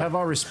have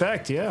our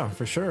respect, yeah,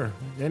 for sure.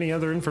 Any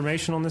other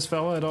information on this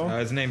fella at all?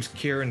 His name's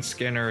Kieran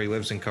Skinner. He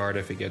lives in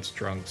Cardiff. He gets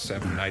drunk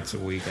 7 nights a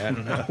week. I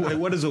don't know.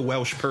 What does a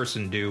Welsh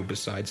person do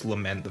besides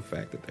lament the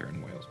fact that they're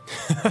in Wales?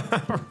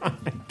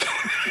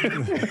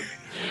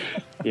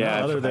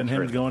 Yeah, other than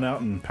him going out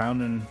and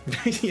pounding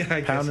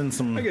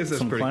some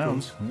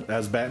clowns, cool.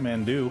 As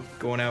Batman do.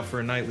 Going out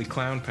for a nightly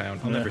clown pound.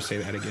 I'll never say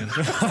that again.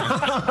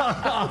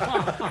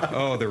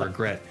 Oh, the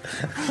regret.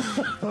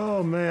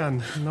 Oh,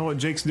 man. You know what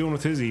Jake's doing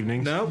with his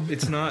evenings? No,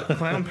 it's not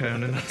clown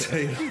pounding, I'll tell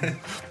you that.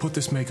 Put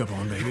this makeup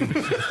on, baby.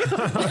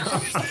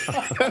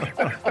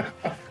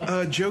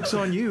 Joke's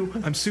on you.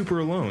 I'm super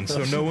alone,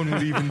 so no one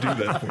would even do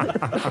that for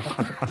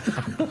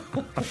me.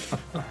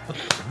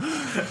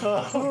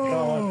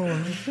 Oh,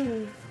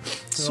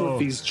 So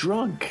if he's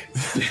drunk,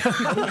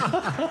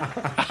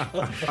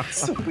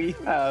 so we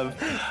have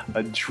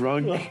a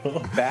drunk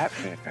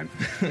Batman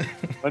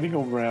running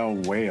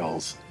around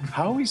Wales.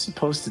 How are we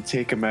supposed to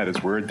take him at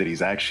his word that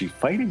he's actually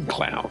fighting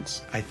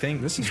clowns? I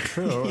think this is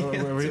true.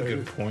 Yeah, that's a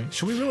good point.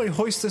 Should we really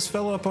hoist this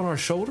fella up on our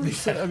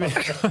shoulders? I mean,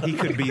 he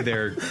could be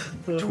their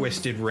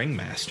twisted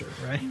ringmaster,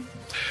 right?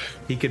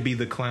 He could be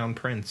the clown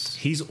prince.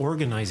 He's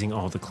organizing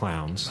all the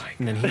clowns,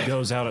 and then he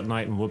goes out at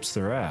night and whoops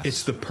their ass.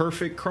 It's the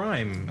perfect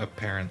crime,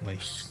 apparently.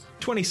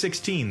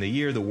 2016, the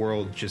year the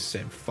world just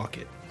said, fuck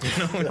it.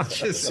 It's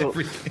just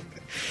everything.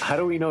 How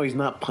do we know he's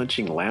not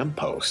punching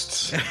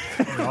lampposts?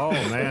 Oh,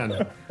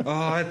 man.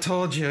 Oh, I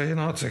told you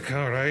not to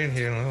come right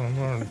here.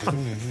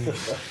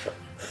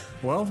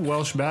 Well,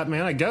 Welsh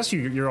Batman, I guess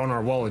you're on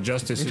our wall of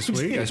justice this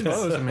week, I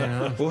suppose. I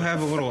mean, we'll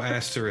have a little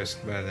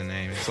asterisk by the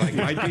name. It's like,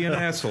 might be an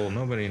asshole.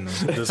 Nobody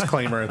knows.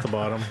 Disclaimer at the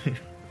bottom.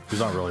 He's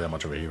not really that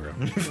much of a hero.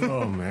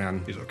 Oh,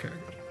 man. He's okay.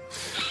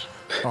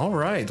 All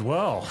right,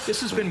 well.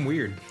 This has been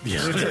weird. Yeah.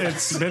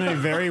 It's been a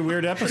very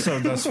weird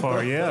episode thus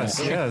far,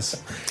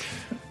 yes.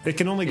 It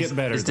can only get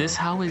better. Is this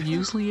how it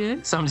usually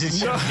is? I'm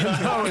just no,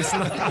 it's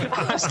not.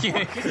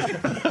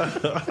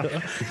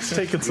 It's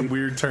taking some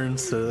weird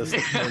turns to this.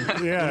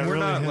 Yeah, we're really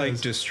not has. like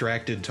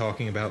distracted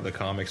talking about the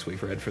comics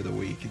we've read for the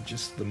week. It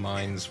just the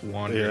minds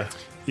wander.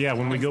 Yeah,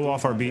 when we go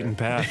off our beaten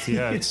path,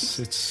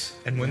 it's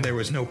and when there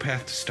was no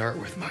path to start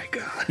with, my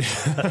God.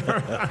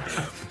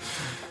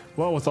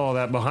 Well, with all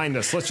that behind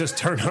us, let's just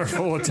turn our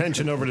full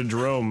attention over to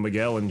Jerome,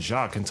 Miguel, and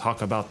Jacques and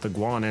talk about the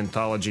Guan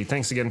anthology.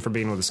 Thanks again for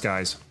being with us,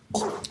 guys.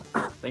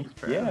 Thanks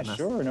for Yeah, having us.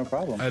 sure, no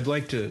problem. I'd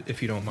like to,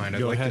 if you don't mind,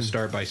 Go I'd like ahead. to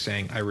start by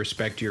saying I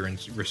respect your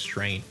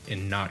restraint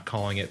in not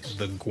calling it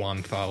the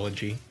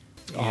Guanthology.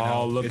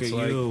 Look it's at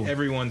like you.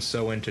 Everyone's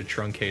so into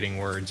truncating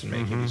words and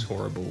making these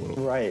horrible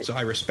little... Right. So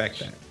I respect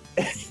that.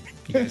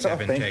 You guys have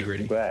Thank you.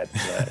 integrity. Glad.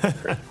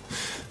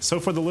 So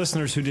for the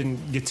listeners who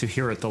didn't get to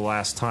hear it the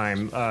last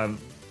time,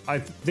 I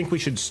think we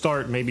should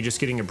start maybe just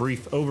getting a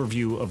brief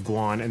overview of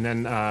Guan, and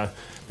then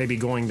maybe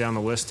going down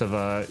the list of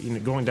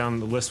going down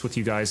the list with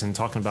you guys and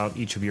talking about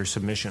each of your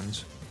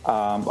submissions.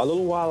 A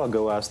little while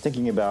ago, I was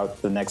thinking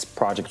about the next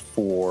project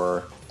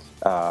for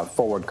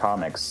Forward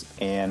Comics,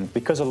 and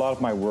because a lot of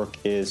my work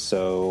is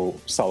so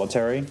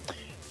solitary,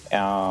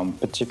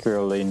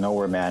 particularly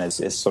Nowhere Man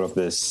is sort of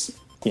this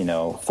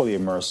fully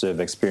immersive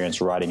experience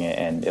writing it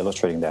and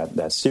illustrating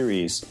that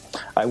series.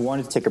 I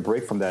wanted to take a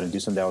break from that and do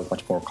something that was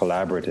much more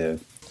collaborative.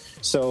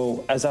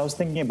 So as I was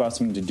thinking about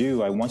something to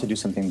do, I wanted to do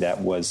something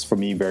that was, for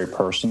me, very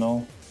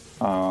personal,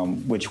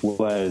 which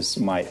was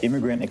my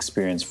immigrant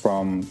experience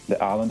from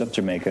the island of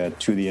Jamaica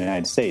to the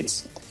United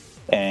States,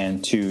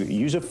 and to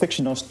use a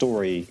fictional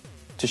story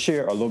to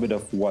share a little bit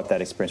of what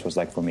that experience was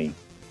like for me.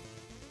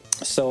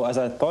 So as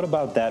I thought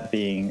about that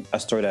being a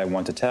story that I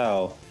want to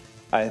tell,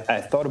 I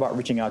thought about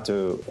reaching out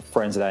to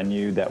friends that I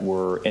knew that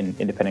were in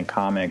independent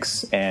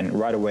comics, and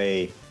right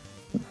away,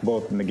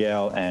 both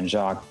Miguel and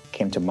Jacques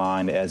came to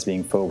mind as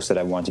being folks that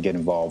I wanted to get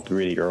involved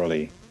really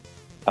early.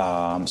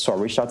 So I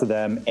reached out to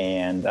them,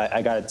 and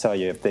I got to tell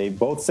you, if they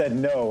both said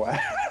no,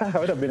 I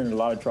would have been in a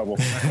lot of trouble.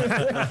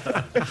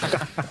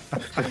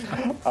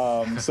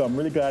 So I'm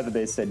really glad that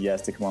they said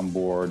yes to come on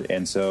board.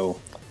 And so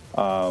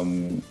I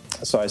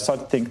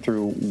started to think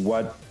through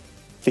what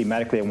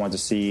thematically I want to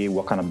see,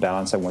 what kind of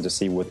balance I want to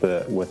see with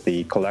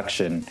the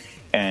collection,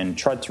 and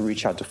tried to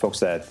reach out to folks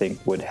that I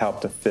think would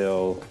help to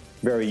fill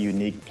very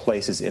unique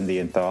places in the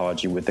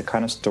anthology with the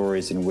kind of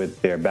stories and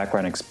with their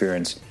background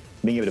experience,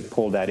 being able to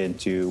pull that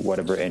into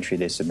whatever entry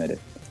they submitted.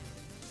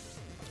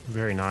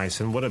 Very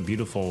nice. And what a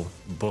beautiful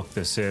book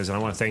this is. And I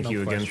want to thank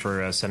you again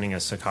for sending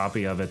us a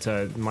copy of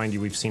it. Mind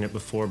you, we've seen it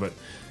before, but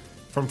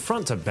from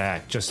front to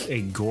back, just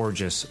a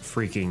gorgeous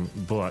freaking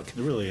book. It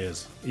really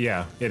is.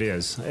 Yeah, it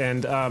is.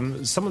 And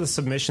some of the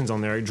submissions on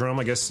there, Jerome,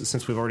 I guess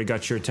since we've already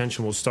got your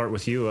attention, we'll start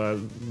with you.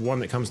 One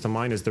that comes to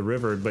mind is The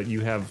River, but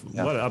you have,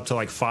 up to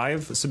like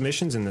 5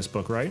 submissions in this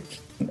book, right?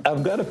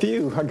 I've got a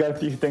few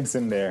things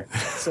in there.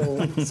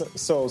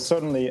 So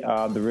certainly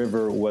The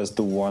River was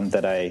the one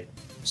that I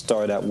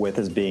started out with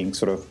as being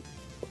sort of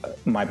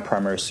my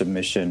primary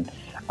submission.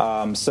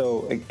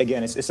 So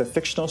again, it's a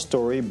fictional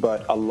story,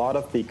 but a lot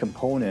of the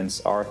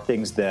components are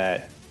things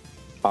that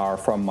are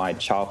from my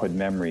childhood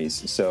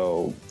memories.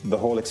 So the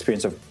whole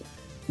experience of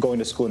going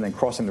to school and then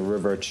crossing the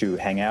river to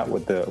hang out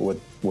with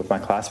my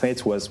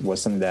classmates was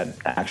something that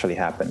actually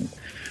happened.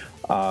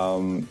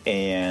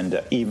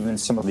 And even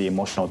some of the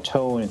emotional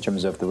tone in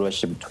terms of the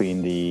relationship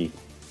between the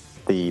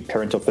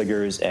parental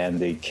figures and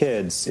the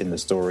kids in the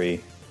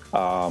story,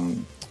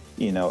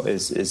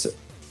 is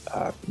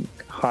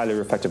highly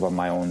reflective on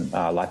my own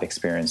life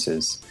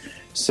experiences.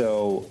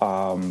 So,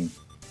 for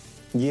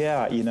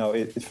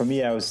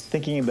me, I was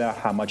thinking about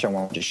how much I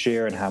wanted to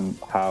share and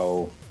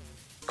how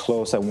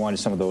close I wanted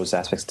some of those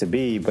aspects to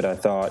be. But I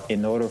thought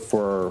in order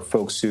for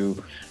folks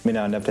who may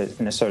not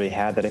necessarily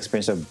had that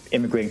experience of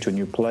immigrating to a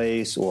new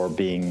place or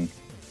being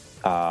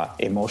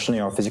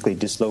emotionally or physically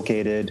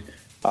dislocated,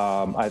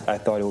 I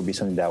thought it would be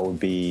something that would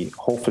be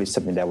hopefully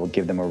something that would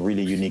give them a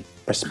really unique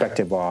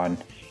perspective on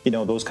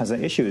those kinds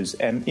of issues.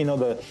 And,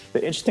 the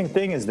interesting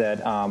thing is that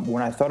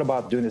when I thought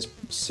about doing this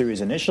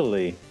series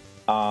initially,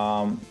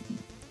 I'm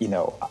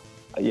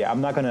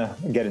not going to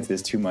get into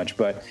this too much,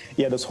 but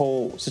this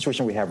whole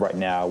situation we have right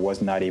now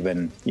was not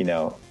even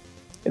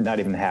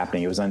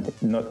happening. It was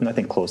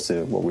nothing close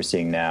to what we're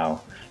seeing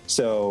now.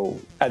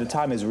 So at the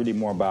time, it's really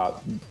more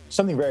about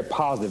something very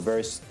positive,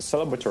 very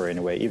celebratory in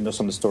a way, even though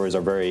some of the stories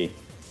are very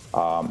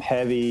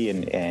heavy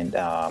and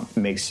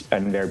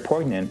very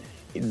poignant.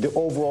 The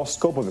overall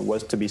scope of it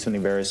was to be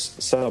something very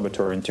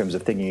celebratory in terms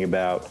of thinking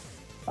about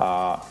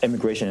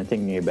immigration and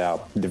thinking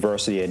about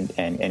diversity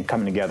and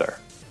coming together.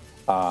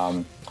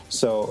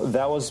 So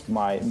that was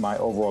my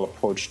overall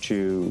approach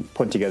to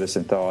putting together this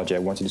anthology. I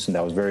wanted to do something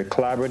that was very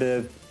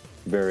collaborative,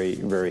 very,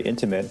 very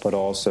intimate, but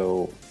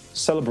also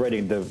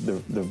celebrating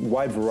the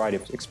wide variety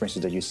of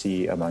experiences that you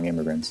see among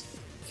immigrants.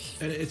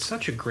 And it's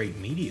such a great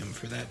medium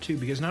for that, too,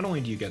 because not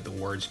only do you get the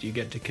words, do you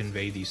get to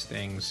convey these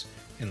things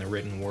in the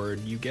written word,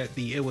 you get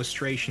the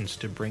illustrations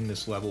to bring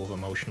this level of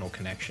emotional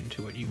connection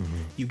to it.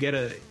 You get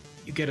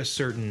a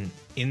certain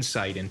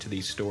insight into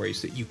these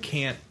stories that you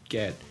can't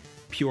get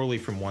purely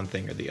from one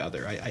thing or the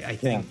other. I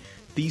think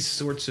these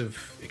sorts of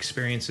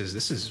experiences,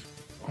 this is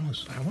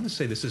almost, I want to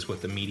say this is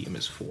what the medium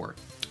is for.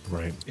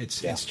 Right.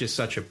 It's just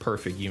such a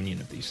perfect union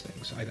of these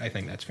things. I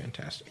think that's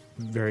fantastic.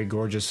 Very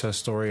gorgeous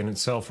story in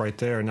itself right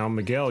there. Now,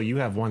 Miguel, you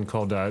have one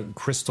called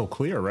Crystal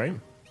Clear, right?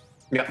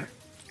 Yeah.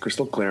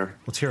 Crystal Clear.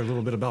 Let's hear a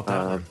little bit about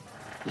that one.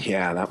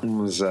 Yeah, that one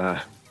was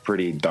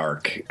pretty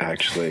dark,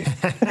 actually,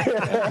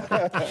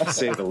 to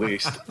say the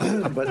least.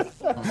 But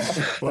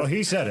well,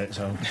 he said it,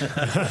 so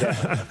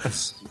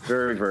it's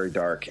very, very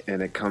dark,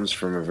 and it comes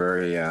from a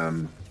very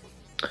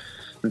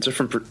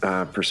different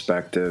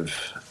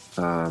perspective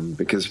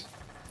because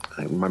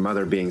my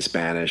mother being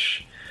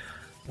Spanish,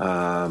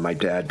 my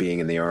dad being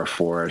in the Air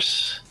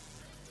Force,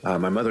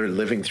 my mother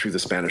living through the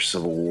Spanish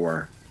Civil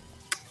War,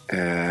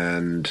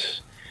 and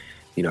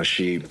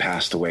she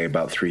passed away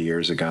about 3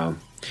 years ago.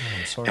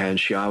 Oh, and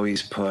she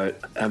always put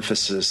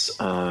emphasis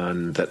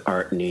on that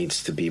art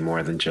needs to be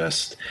more than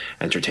just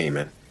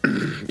entertainment.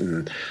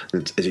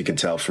 As you can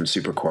tell from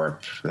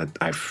Supercorp, that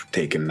I've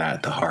taken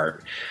that to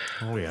heart.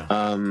 Oh,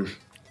 yeah.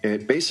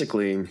 It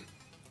basically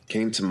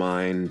came to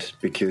mind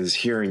because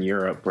here in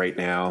Europe right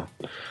now,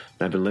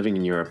 I've been living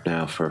in Europe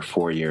now for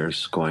 4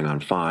 years, going on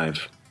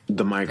 5,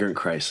 the migrant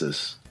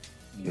crisis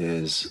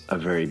is a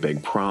very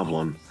big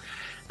problem.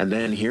 And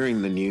then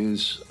hearing the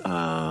news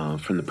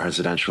from the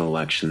presidential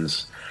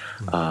elections,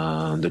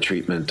 the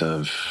treatment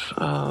of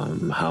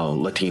how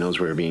Latinos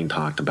were being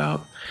talked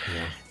about,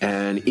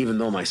 and even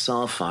though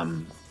myself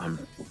I'm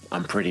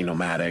pretty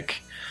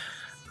nomadic,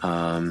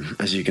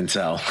 as you can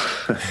tell,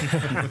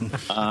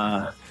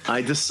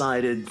 I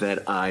decided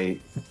that I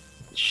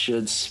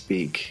should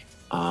speak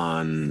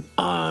on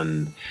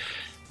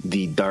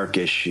the dark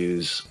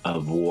issues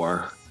of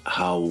war,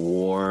 how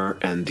war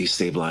and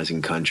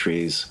destabilizing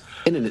countries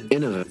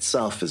in of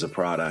itself is a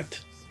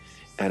product.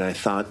 And I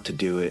thought to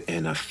do it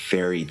in a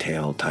fairy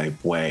tale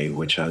type way,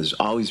 which has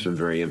always been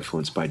very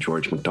influenced by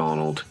George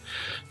MacDonald.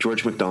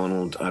 George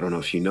MacDonald, I don't know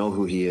if you know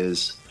who he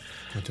is,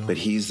 but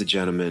he's the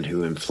gentleman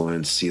who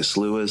influenced C.S.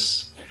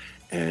 Lewis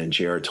and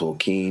J.R.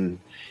 Tolkien.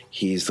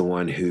 He's the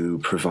one who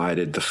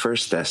provided the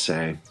first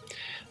essay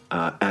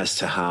as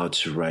to how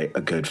to write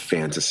a good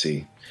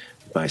fantasy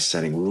by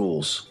setting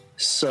rules.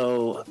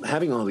 So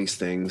having all these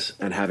things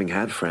and having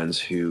had friends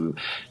who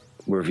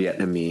were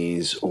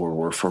Vietnamese or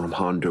were from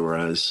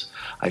Honduras,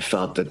 I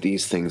felt that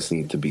these things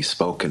need to be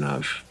spoken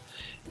of.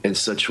 in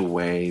such a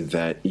way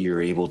that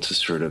you're able to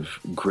sort of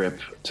grip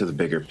to the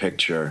bigger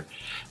picture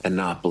and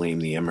not blame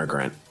the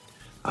immigrant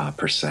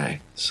per se.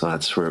 So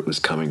that's where it was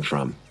coming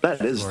from.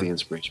 That is the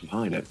inspiration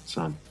behind it.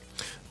 So,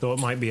 though it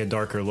might be a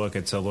darker look,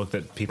 it's a look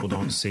that people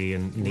don't see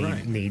and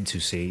need to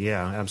see.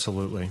 Yeah,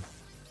 absolutely.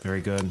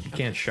 Very good. You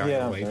can't shy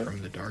away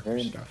from the darker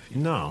stuff.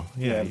 No.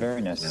 Yeah,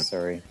 very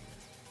necessary.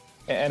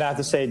 And I have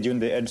to say, during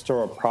the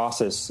editorial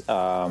process,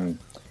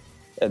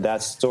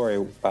 that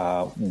story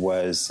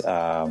was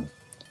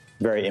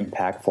very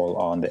impactful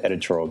on the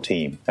editorial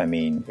team. I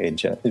mean,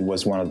 it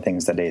was one of the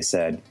things that they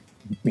said,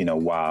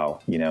 wow,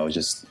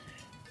 just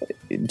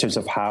in terms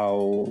of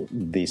how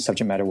the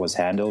subject matter was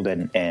handled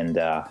and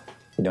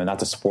not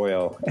to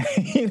spoil,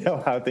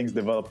 how things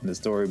developed in the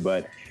story,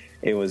 but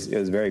it was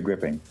very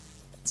gripping.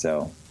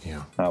 So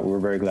we're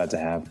very glad to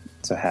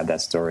have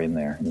that story in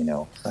there,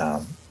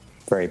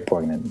 very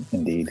poignant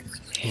indeed.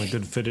 Well, a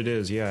good fit it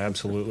is. Yeah,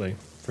 absolutely.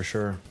 For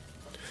sure.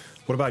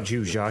 What about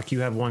you, Jacques?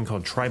 You have one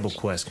called Tribal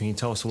Quest. Can you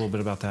tell us a little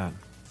bit about that?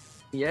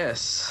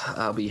 Yes,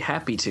 I'll be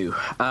happy to.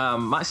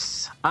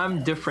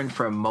 I'm different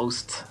from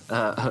most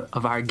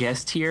of our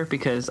guests here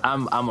because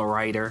I'm a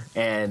writer,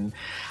 and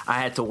I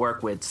had to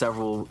work with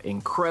several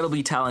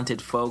incredibly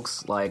talented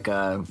folks like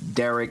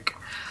Derek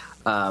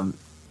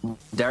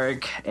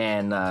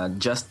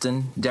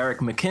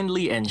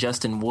McKinley and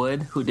Justin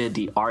Wood, who did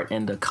the art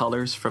and the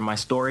colors for my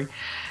story.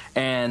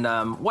 And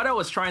what I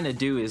was trying to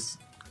do is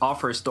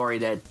offer a story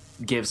that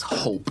gives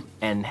hope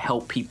and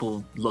help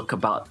people look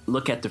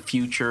at the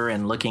future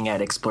and looking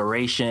at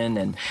exploration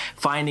and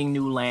finding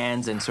new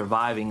lands and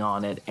surviving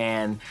on it.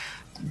 And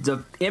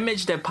the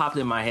image that popped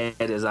in my head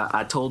is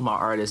I told my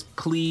artist,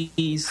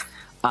 please,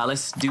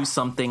 let's do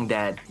something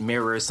that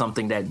mirrors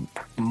something that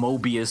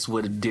Mobius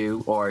would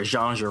do, or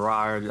Jean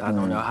Girard. I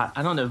don't know.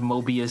 I don't know if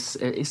Mobius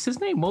is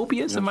his name.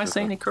 Mobius? Am I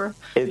saying it correct?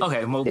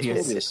 Okay,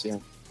 Mobius. Mobius, yeah.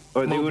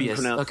 Or they wouldn't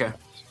pronounce it.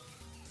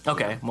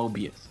 Okay,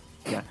 Mobius.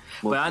 Yeah,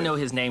 but I know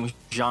his name is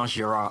Jean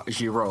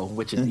Giraud,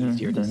 which is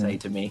easier to say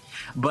to me.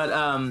 But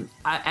I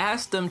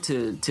asked them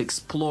to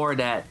explore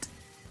that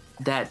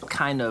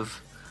kind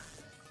of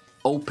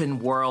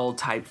open world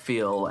type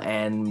feel,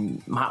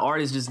 and my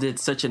artist just did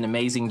such an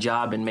amazing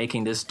job in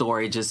making this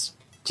story just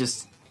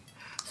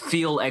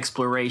feel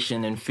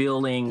exploration and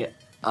feeling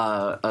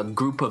a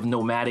group of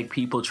nomadic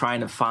people trying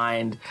to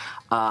find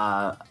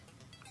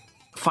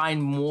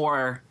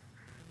more.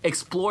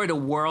 Explore the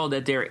world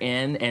that they're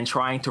in and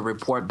trying to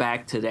report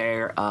back to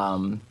their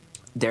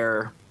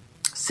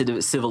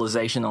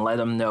civilization and let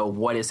them know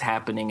what is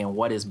happening and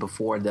what is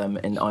before them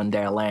and on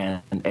their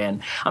land.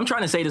 And I'm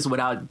trying to say this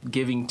without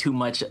giving too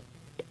much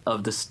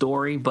of the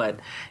story, but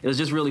it was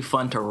just really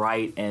fun to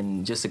write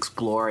and just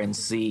explore and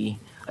see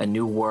a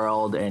new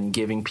world and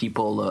giving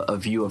people a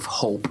view of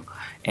hope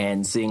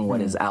and seeing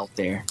what is out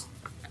there.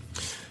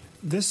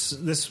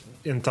 This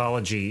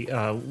anthology,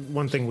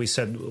 one thing we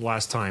said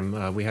last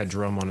time we had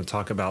Jerome on to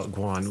talk about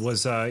Guan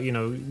was,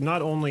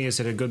 not only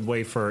is it a good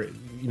way for,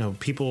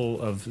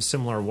 people of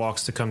similar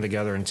walks to come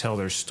together and tell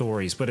their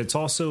stories, but it's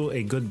also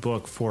a good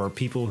book for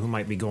people who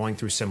might be going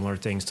through similar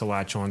things to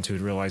latch onto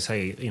and realize,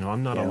 hey,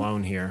 I'm not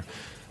alone here.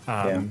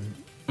 And,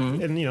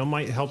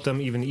 might help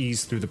them even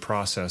ease through the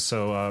process.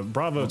 So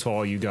bravo to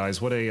all you guys.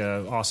 What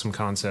a awesome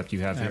concept you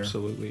have here.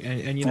 Absolutely.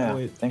 And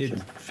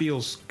it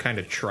feels kind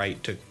of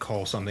trite to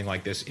call something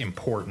like this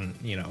important,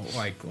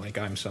 like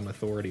I'm some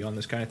authority on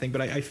this kind of thing.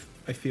 But I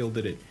feel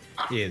that it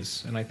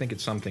is. And I think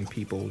it's something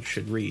people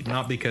should read.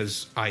 Not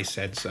because I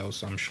said so,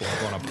 some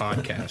schlub on a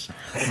podcast.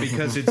 But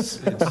because it's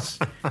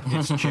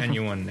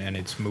genuine and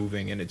it's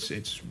moving and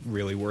it's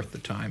really worth the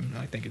time.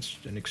 I think it's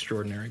an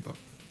extraordinary book.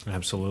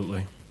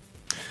 Absolutely.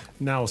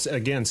 Now,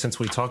 again, since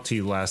we talked to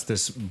you last,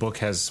 this book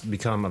has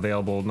become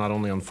available not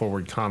only on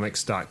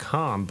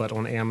forwardcomics.com, but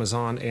on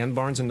Amazon and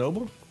Barnes &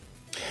 Noble?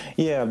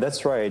 Yeah,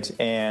 that's right.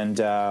 And,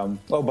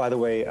 by the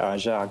way,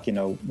 Jacques,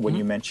 when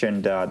you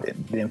mentioned the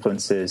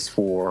influences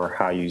for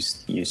how you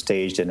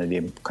staged and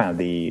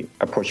the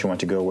approach you want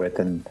to go with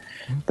and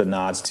the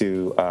nods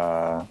to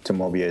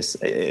Mobius,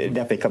 it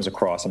definitely comes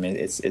across. I mean,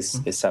 it's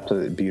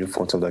absolutely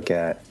beautiful to look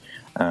at.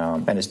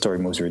 And the story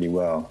moves really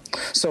well.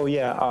 So,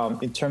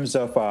 in terms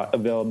of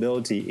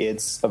availability,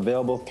 it's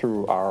available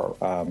through our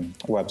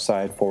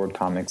website,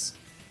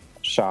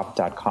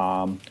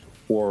 forwardcomicsshop.com,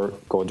 or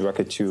go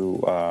directly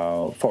to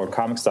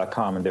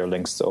forwardcomics.com, and there are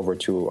links over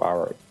to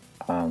our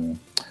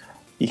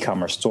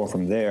e-commerce store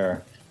from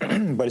there.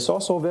 But it's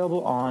also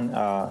available on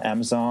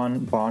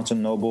Amazon, Barnes &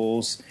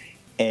 Nobles,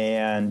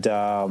 and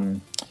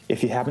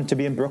if you happen to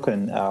be in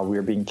Brooklyn,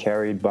 we're being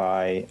carried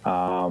by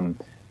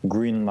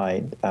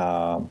Greenlight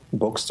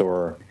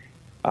bookstore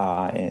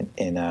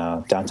in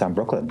downtown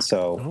Brooklyn.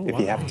 So if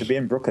you happen to be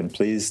in Brooklyn,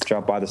 please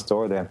drop by the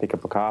store there and pick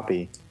up a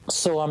copy.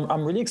 So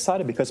I'm really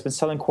excited because it's been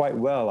selling quite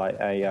well.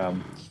 I've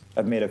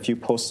made a few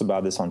posts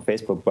about this on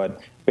Facebook,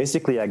 but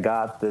basically I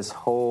got this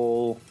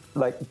whole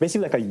like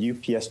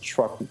a UPS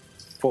truck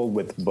full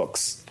with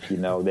books.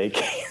 They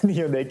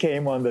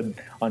came on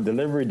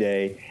delivery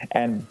day,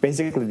 and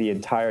basically the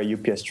entire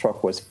UPS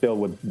truck was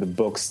filled with the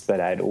books that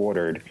I had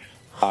ordered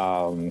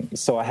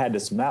So I had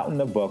this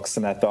mountain of books,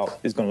 and I thought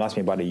it's going to last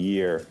me about a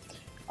year.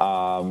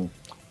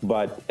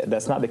 But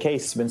that's not the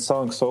case. It's been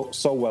selling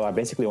so well. I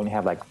basically only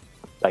have like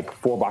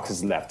 4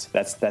 boxes left.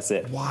 That's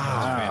it.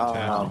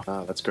 Wow,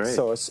 that's great.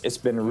 So it's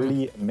been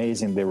really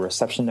amazing, the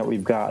reception that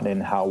we've gotten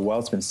and how well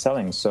it's been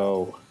selling.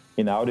 So,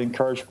 I would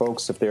encourage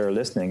folks, if they're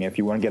listening, if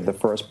you want to get the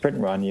first print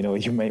run,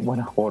 you may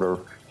want to order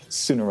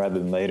sooner rather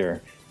than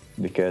later,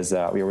 because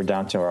we were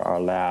down to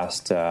our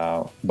last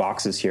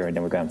boxes here, and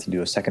then we're going to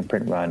do a second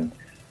print run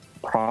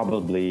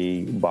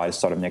probably by the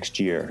start of next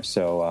year.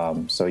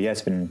 So yeah,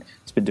 it's been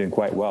doing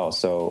quite well.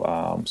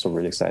 So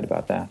really excited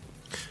about that.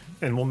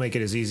 And we'll make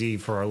it as easy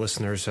for our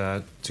listeners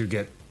to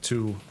get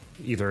to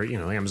either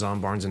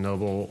Amazon, Barnes and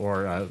Noble,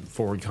 or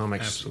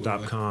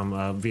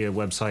forwardcomics.com via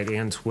website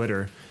and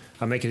Twitter.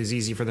 Make it as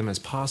easy for them as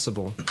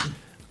possible.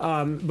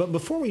 But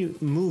before we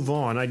move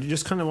on, I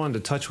just kind of wanted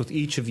to touch with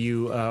each of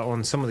you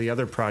on some of the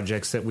other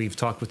projects that we've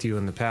talked with you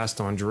in the past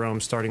on.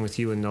 Jerome, starting with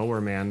you and Nowhere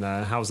Man,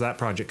 how's that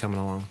project coming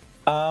along?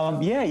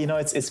 Yeah,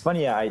 it's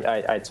funny.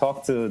 I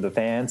talk to the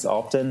fans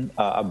often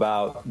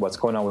about what's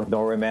going on with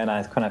Nowhere Man.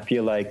 I kind of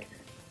feel like,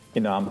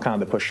 I'm kind of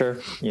the pusher,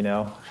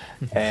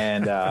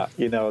 and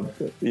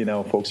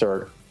folks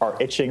are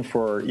itching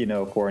for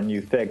a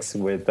new fix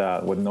with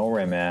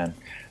Nowhere Man.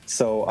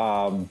 So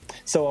I'm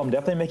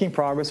definitely making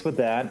progress with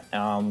that.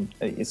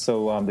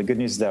 The good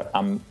news is that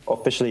I'm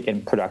officially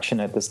in production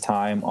at this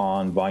time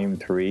on Volume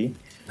 3.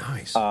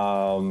 Nice.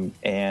 I'll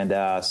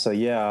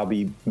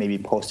be maybe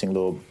posting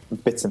little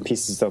bits and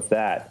pieces of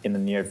that in the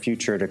near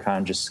future to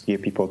kind of just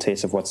give people a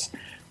taste of what's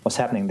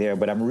happening there.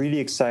 But I'm really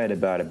excited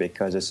about it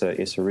because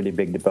it's a really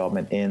big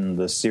development in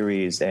the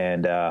series,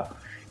 and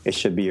it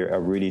should be a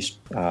really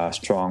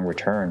strong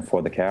return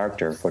for the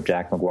character, for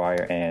Jack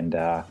McGuire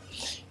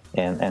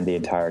and the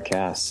entire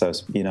cast. So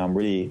I'm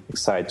really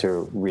excited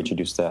to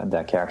reintroduce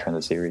that character in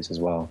the series as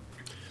well.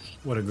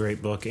 What a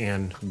great book,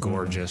 and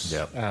gorgeous.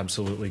 Yep.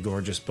 Absolutely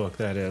gorgeous book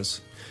that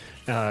is.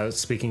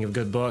 Speaking of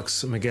good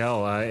books,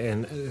 Miguel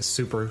and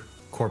Super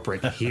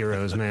Corporate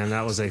Heroes, man,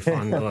 that was a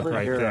fun book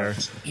right there.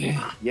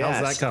 Yes.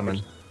 How's that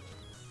coming?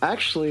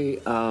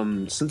 Actually,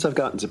 since I've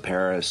gotten to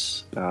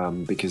Paris,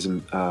 because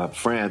in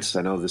France,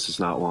 I know this is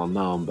not well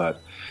known,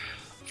 but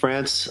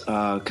France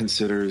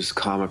considers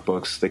comic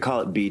books, they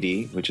call it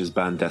BD, which is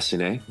bande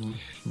dessinée,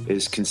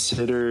 is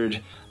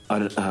considered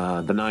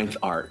the ninth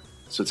art.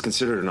 So it's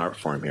considered an art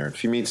form here.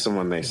 If you meet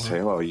someone, they say,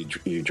 "Oh,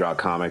 you draw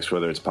comics,"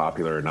 whether it's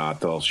popular or not,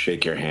 they'll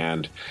shake your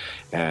hand,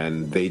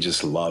 and they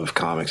just love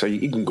comics.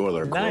 You can go to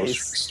their grocery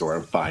store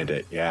and find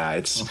it. Yeah,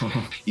 it's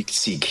you can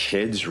see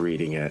kids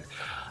reading it.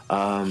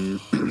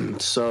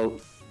 So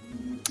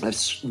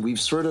we've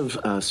sort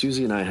of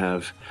Susie and I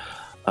have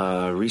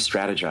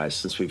re-strategized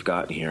since we've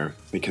gotten here,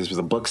 because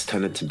the books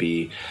tended to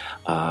be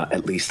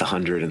at least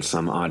 100 and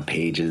some odd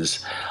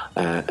pages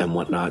and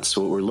whatnot.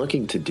 So what we're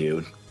looking to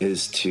do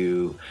is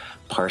to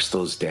parse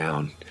those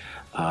down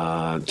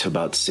to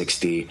about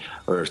 60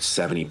 or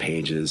 70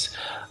 pages,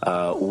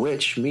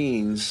 which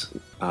means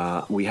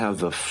we have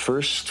the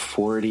first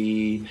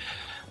 40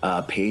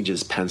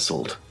 pages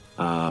penciled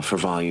for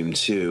Volume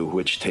 2,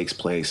 which takes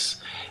place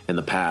in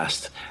the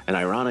past. And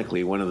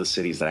ironically, one of the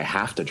cities that I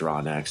have to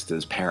draw next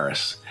is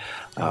Paris.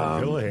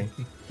 Really?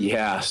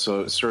 Yeah,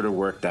 so it sort of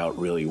worked out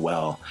really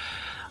well.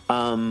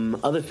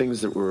 Other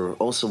things that we're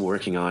also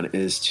working on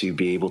is to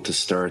be able to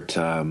start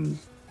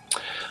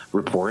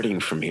reporting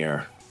from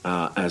here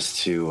as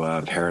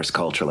to Paris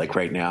culture. Like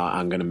right now,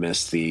 I'm going to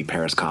miss the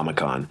Paris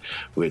Comic-Con,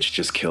 which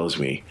just kills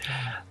me.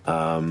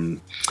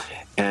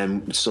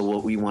 And so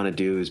what we want to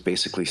do is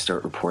basically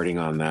start reporting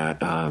on that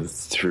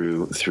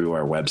through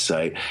our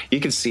website.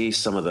 You can see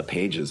some of the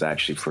pages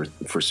actually for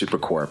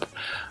Supercorp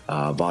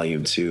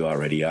Volume 2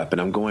 already up, and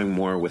I'm going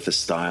more with the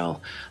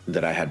style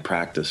that I had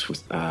practiced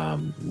with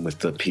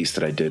the piece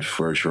that I did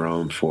for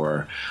Jerome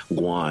for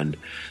Guan.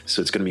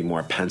 So it's going to be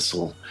more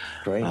pencil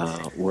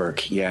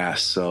work. Yeah,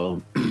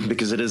 so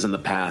because it is in the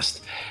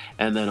past.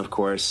 And then, of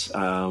course,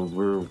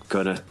 we're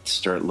going to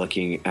start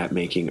looking at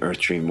making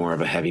Earthdream more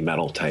of a heavy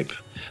metal type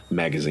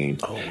magazine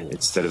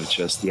instead of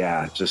just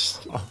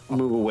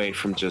move away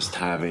from just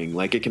having,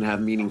 like, it can have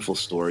meaningful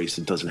stories.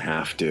 It doesn't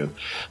have to.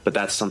 But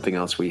that's something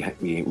else we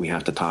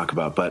have to talk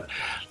about. But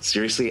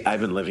seriously,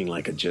 I've been living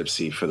like a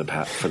gypsy for the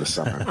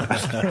summer.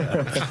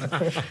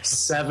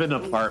 7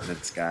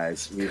 apartments,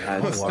 guys. We've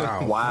had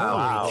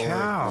wow. Holy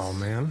cow,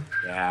 man.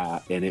 Yeah,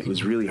 and it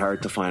was really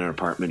hard to find an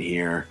apartment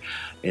here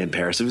in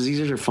Paris. It was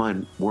easier to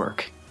find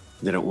work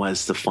than it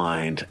was to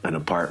find an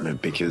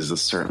apartment because of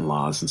certain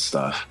laws and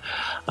stuff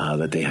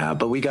that they have.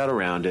 But we got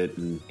around it,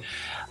 and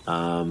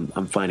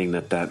I'm finding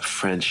that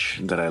French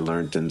that I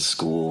learned in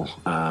school,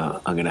 I'm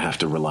going to have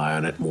to rely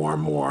on it more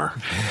and more,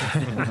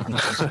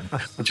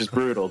 which is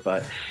brutal.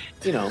 But,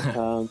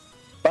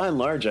 by and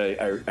large,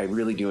 I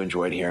really do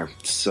enjoy it here.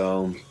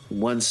 So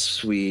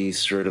once we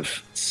sort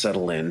of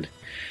settle in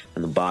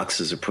and the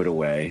boxes are put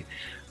away,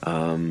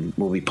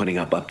 we'll be putting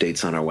up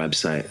updates on our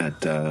website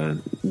at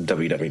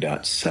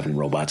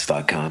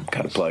www.7robots.com.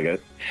 Gotta plug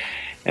it.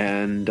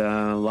 And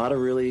a lot of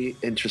really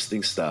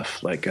interesting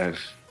stuff. Like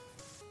I've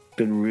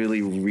been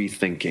really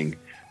rethinking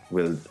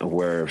with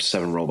where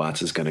Seven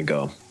Robots is going to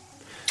go.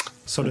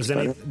 So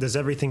does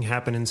everything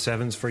happen in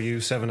sevens for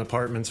you? 7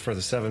 apartments for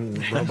the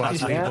 7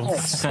 robots people?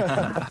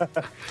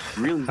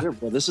 Really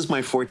weird. Well, this is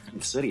my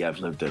 14th city I've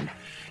lived in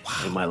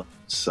my life.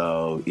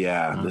 So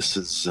this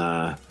is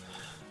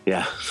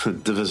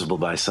divisible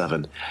by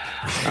 7.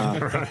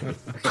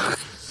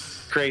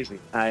 Crazy.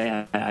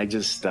 I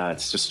just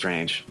it's just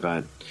strange,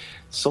 but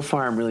so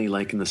far I'm really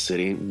liking the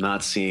city.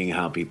 Not seeing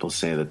how people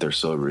say that they're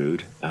so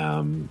rude.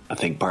 I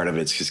think part of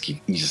it's just you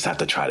just have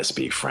to try to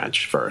speak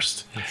French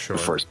first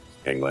before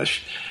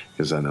English,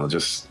 because then they'll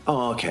just,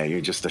 okay, you're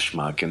just a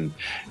schmuck, and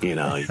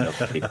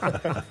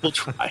we'll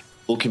try,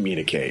 we'll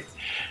communicate.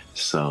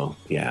 So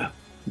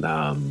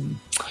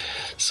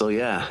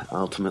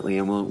ultimately,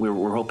 and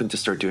we're hoping to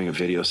start doing a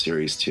video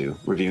series too,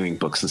 reviewing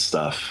books and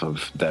stuff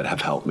that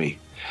have helped me,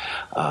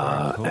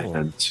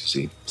 and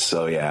Susie.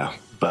 So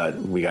but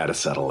we got to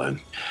settle in.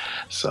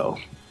 So.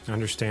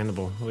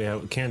 Understandable. Yeah,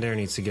 Candair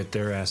needs to get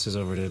their asses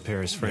over to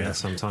Paris, France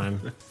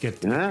sometime.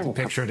 Get a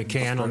picture of the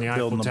can on the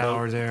Eiffel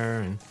Tower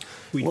there. And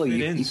we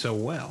fit in so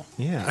well.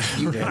 Yeah.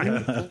 You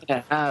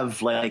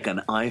have like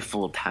an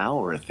Eiffel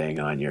Tower thing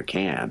on your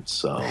can,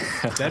 so.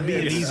 That'd be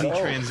an easy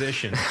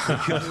transition.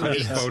 You could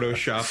just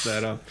Photoshop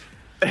that up.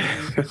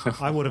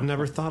 I would have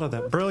never thought of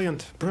that.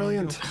 Brilliant.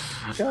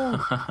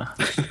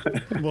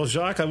 Well,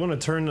 Jacques, I want to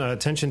turn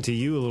attention to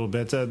you a little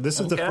bit. This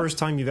is the first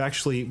time you've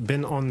actually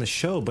been on the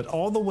show, but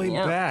all the way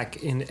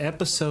back in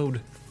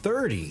episode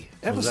 30.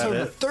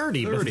 Episode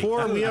 30,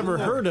 before we ever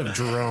heard of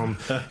Jerome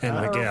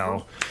and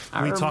Miguel,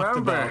 we talked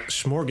about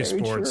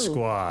Smorgasbord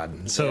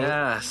Squad. So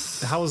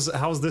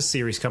how's this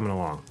series coming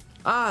along?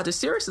 The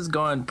series is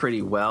going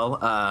pretty well.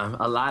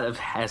 A lot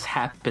has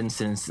happened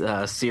since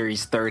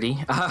series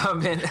 30.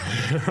 I've been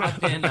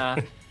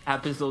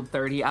episode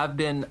 30. I've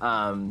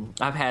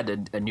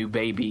had a new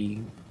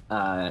baby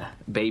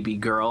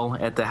girl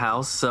at the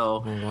house,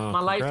 so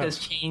my life has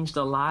changed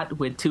a lot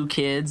with 2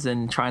 kids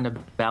and trying to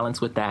balance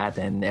with that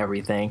and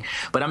everything.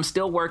 But I'm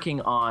still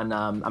working on.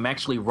 I'm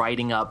actually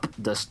writing up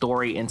the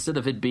story. Instead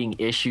of it being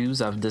issues,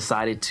 I've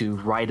decided to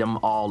write them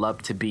all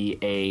up to be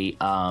a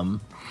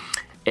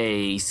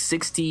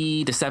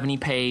 60 to 70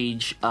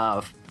 page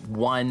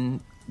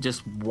one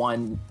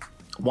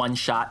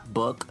shot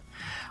book,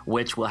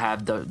 which will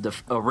have the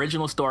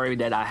original story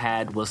that I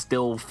had will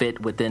still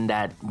fit within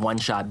that one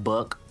shot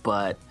book,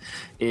 but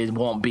it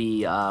won't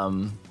be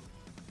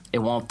it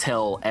won't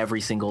tell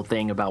every single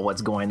thing about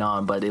what's going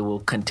on, but it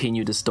will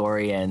continue the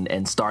story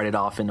and start it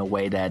off in a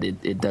way that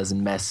it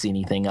doesn't mess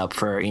anything up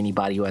for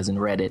anybody who hasn't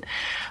read it.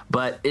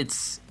 But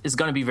it's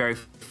going to be very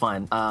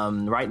fun.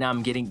 Right now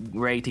I'm getting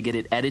ready to get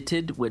it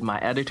edited with my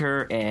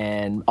editor,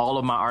 and all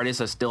of my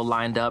artists are still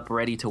lined up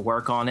ready to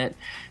work on it.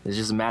 It's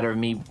just a matter of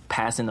me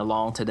passing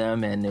along to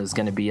them, and it's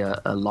going to be a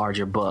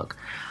larger book.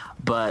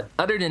 But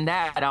other than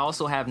that, I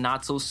also have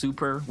Not So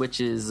Super, which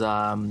is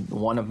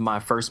one of my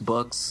first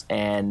books,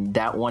 and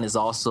that one is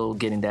also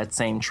getting that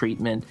same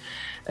treatment,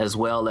 as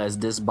well as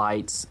This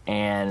Bites.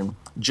 And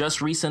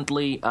just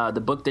recently, the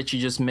book that you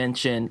just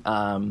mentioned,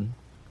 for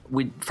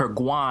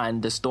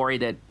Guan, the story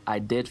that I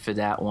did for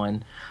that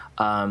one,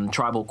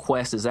 Tribal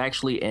Quest, is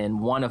actually in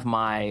one of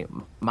my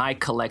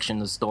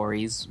collection of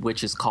stories,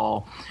 which is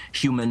called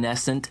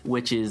Humanescent,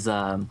 which is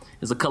a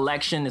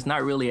collection. It's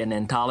not really an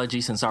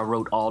anthology since I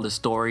wrote all the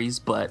stories,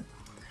 but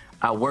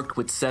I worked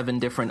with 7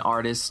 different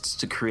artists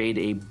to create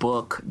a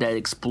book that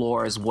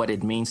explores what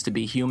it means to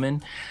be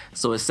human.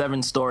 So it's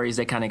 7 stories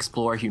that kind of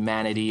explore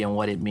humanity and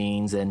what it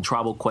means, and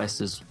Tribal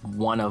Quest is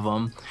one of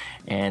them.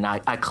 And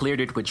I cleared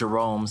it with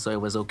Jerome, so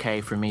it was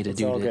okay for me to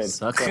do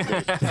this. Good.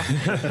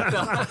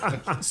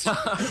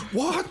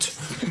 What?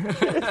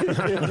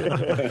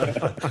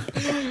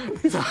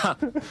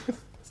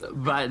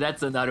 But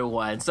that's another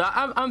one. So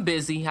I'm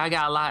busy. I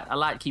got a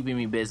lot keeping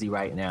me busy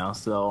right now.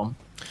 So.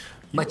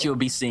 But you'll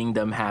be seeing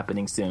them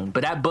happening soon.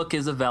 But that book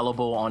is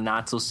available on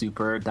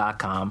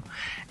notsosuper.com,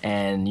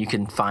 and you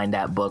can find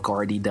that book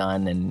already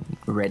done and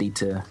ready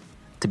to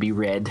be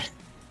read.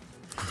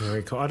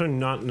 Very cool. I do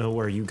not know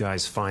where you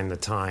guys find the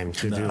time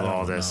to do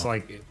all this.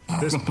 Like,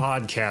 this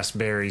podcast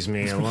buries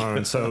me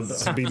alone. So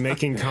to be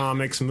making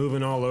comics,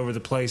 moving all over the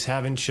place,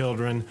 having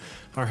children,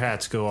 our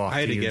hats go off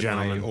to you, gentlemen.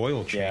 I had to get my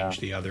oil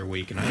changed the other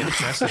week, and I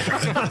obsessed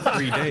about it for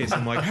 3 days.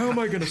 I'm like, how am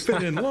I going to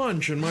fit in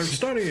lunch and my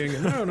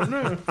studying?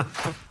 No.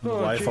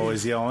 Oh, wife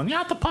always yelling,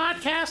 "Not the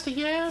podcast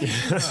again!"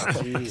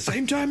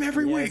 Same time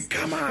every week.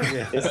 Come on.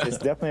 It's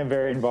definitely a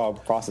very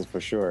involved process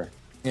for sure.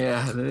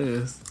 Yeah, it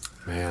is.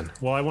 Man.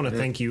 Well, I want to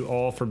thank you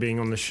all for being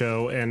on the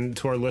show. And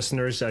to our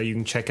listeners, you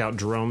can check out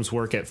Jerome's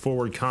work at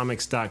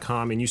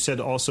forwardcomics.com. And you said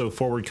also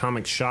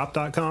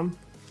forwardcomicsshop.com?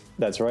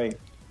 That's right.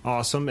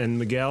 Awesome. And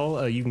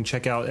Miguel, you can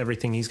check out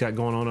everything he's got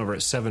going on over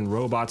at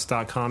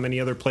 7robots.com. Any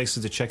other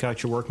places to check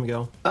out your work,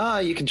 Miguel?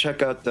 You can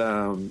check out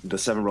the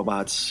 7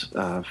 Robots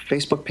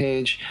Facebook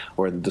page,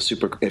 or the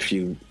Super, if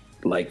you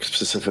like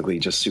specifically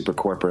just Super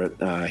Corporate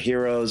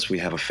Heroes. We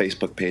have a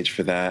Facebook page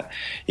for that.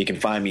 You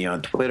can find me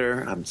on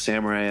Twitter. I'm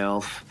Samurai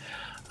Elf.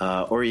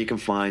 or you can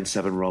find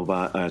Seven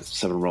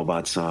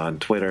Robots on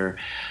Twitter.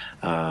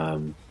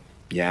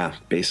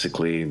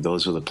 Basically,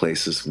 those are the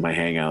places, my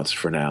hangouts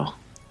for now.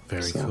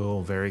 Very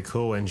cool, very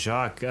cool. And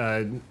Jacques,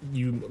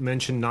 you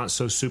mentioned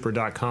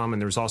NotSoSuper.com, and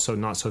there's also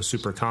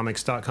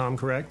NotSoSuperComics.com,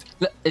 correct?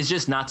 It's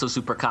just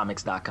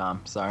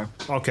NotSoSuperComics.com, sorry.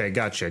 Okay,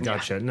 gotcha.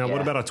 Now,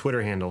 what about a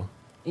Twitter handle?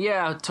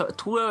 Yeah,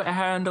 Twitter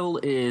handle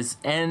is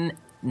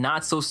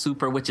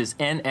NotSoSuper, which is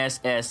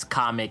NSS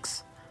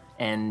Comics,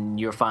 and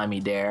you'll find me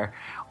there.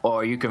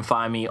 Or you can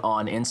find me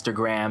on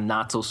Instagram,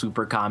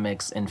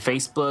 NotSoSuperComics, and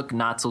Facebook,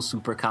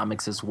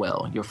 NotSoSuperComics as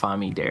well. You'll find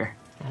me there.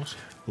 Awesome.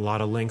 A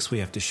lot of links we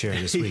have to share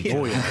this week.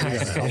 Oh,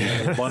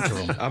 yeah. A bunch of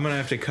them. I'm going to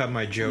have to cut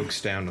my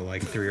jokes down to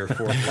like 3 or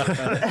 4.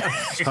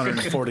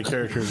 140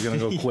 characters going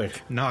to go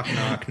quick. Knock,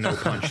 knock, no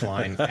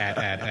punchline,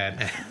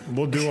 at.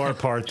 We'll do our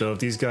part, though. If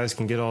these guys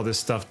can get all this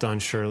stuff done,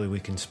 surely we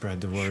can spread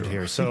the word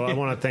here. So I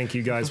want to thank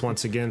you guys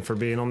once again for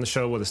being on the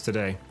show with us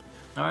today.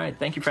 All right.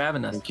 Thank you for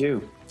having us. Thank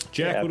you.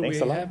 Jack, what do we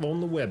have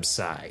on the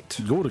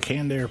website? Go to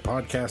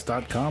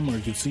CannedAirPodcast.com where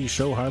you can see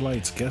show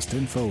highlights, guest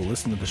info,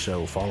 listen to the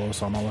show, follow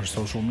us on all our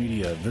social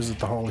media, visit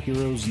the Hall of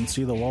Heroes and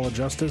see the Wall of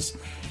Justice,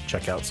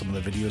 check out some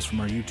of the videos from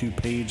our YouTube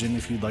page, and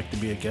if you'd like to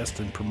be a guest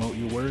and promote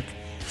your work,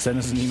 send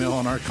us an email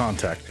on our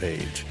contact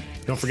page.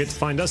 Don't forget to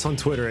find us on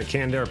Twitter at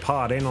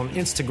CannedAirPod and on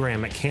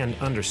Instagram at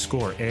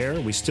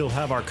 @can_air. We still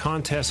have our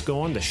contest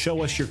going, the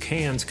Show Us Your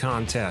Cans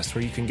contest,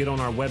 where you can get on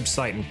our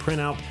website and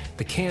print out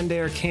the Canned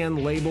Air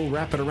can label,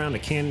 wrap it around a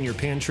can in your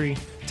pantry,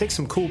 take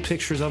some cool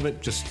pictures of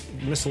it, just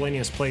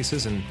miscellaneous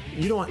places, and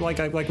you don't like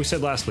we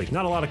said last week,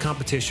 not a lot of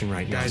competition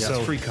right now. Guys,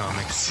 it's free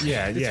comics.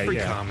 It's free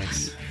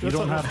comics. You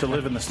don't have to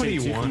live in the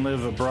States. You can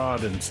live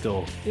abroad and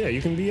still... Yeah,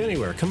 you can be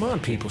anywhere. Come on,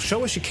 people.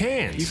 Show us your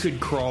cans. You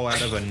could crawl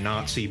out of a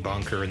Nazi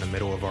bunker in the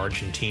middle of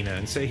Argentina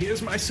and say,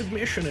 here's my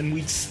submission, and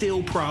we'd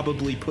still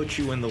probably put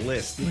you in the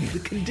list. The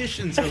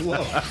conditions are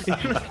low.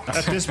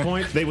 At this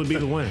point, they would be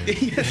the winner.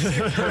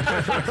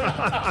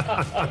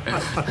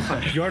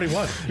 You already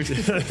won.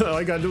 All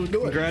I got to do is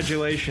do it.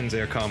 Congratulations,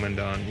 Air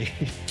Commandant.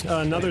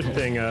 Another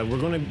thing, we're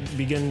going to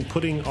begin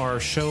putting our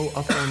show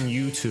up on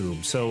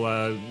YouTube. So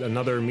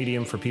another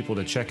medium for people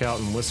to check out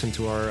and listen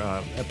to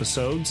our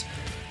episodes.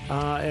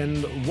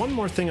 And one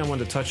more thing I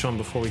wanted to touch on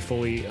before we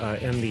fully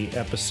end the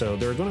episode.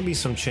 There are going to be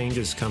some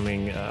changes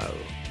coming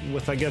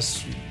with, I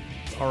guess,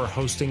 our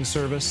hosting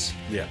service.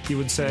 Yeah. You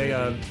would say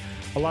a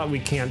lot we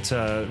can't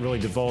really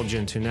divulge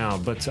into now.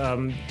 But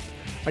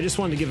I just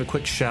wanted to give a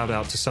quick shout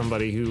out to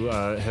somebody who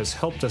has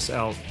helped us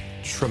out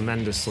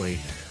tremendously.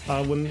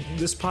 When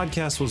this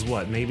podcast was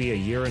maybe a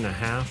year and a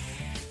half,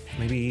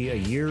 maybe a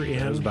year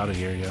in. It was about a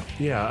year ago.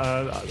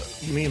 Yeah,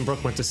 me and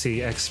Brooke went to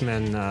see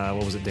X-Men,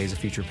 Days of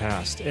Future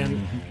Past.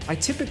 And I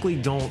typically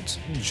don't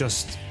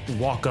just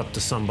walk up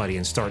to somebody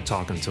and start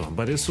talking to them.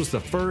 But this was the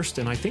first,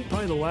 and I think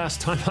probably the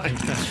last time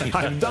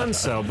I've done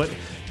so. But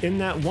in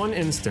that one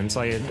instance,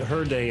 I had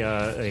heard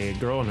a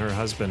girl and her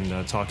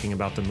husband talking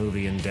about the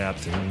movie in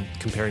depth and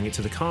comparing it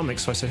to the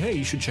comics. So I said, hey,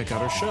 you should check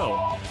out our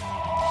show.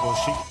 Well,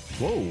 she...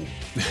 Whoa.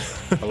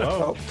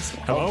 Hello?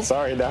 Hello? Oh,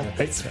 sorry,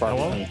 Hey,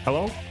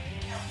 hello?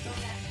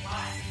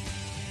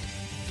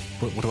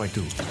 What do I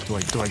do? Do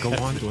I go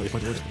on?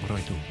 What do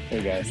I do?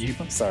 Hey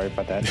guys, sorry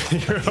about that.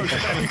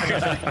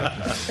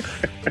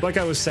 Like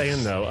I was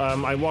saying though,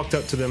 I walked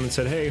up to them and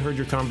said, hey, heard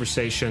your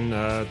conversation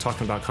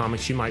talking about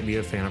comics. You might be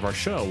a fan of our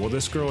show. Well,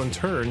 this girl in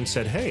turn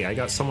said, hey, I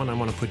got someone I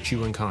want to put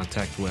you in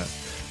contact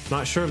with.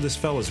 Not sure of this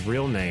fella's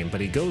real name,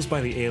 but he goes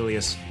by the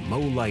alias Mo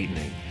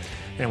Lightning.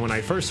 And when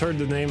I first heard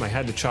the name, I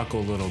had to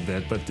chuckle a little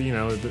bit. But, you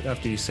know,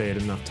 after you say it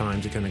enough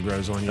times, it kind of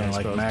grows on you, I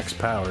like suppose. Max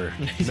Power.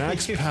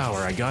 Max Power.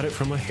 I got it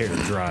from a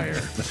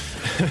hairdryer.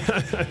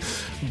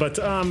 But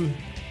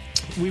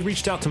we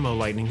reached out to Mo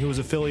Lightning, who was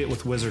affiliate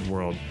with Wizard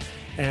World.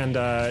 And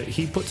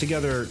he put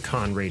together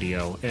Con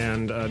Radio.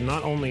 And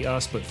not only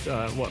us, but,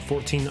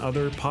 14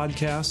 other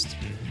podcasts?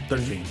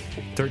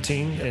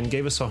 13, and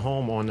gave us a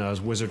home on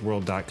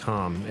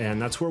wizardworld.com,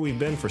 and that's where we've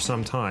been for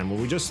some time.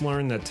 Well, we just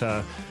learned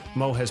that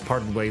Mo has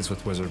parted ways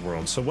with Wizard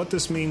World. So what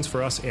this means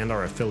for us and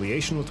our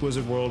affiliation with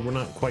Wizard World, we're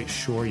not quite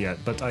sure yet,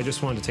 but I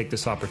just wanted to take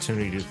this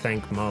opportunity to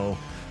thank Mo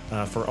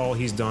for all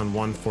he's done,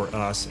 one, for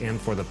us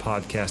and for the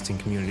podcasting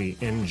community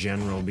in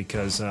general,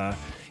 because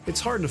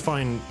it's hard to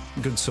find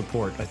good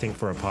support, I think,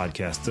 for a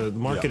podcast. The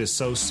market is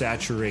so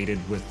saturated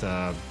with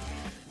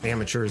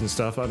amateurs and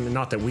stuff. I mean,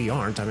 not that we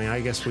aren't. I mean,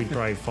 I guess we'd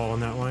probably fall in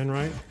that line,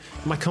 right?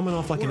 Am I coming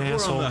off like an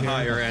asshole? We're on the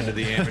here? higher end of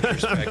the amateur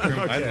spectrum,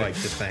 okay. I'd like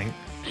to think.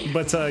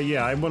 But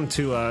yeah, I want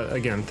to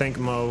again thank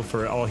Mo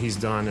for all he's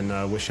done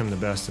and wish him the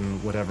best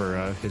in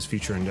whatever his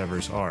future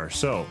endeavors are.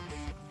 So,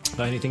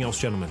 anything else,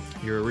 gentlemen?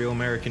 You're a real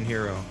American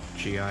hero,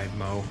 G.I.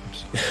 Mo.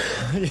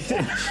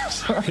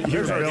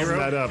 You're building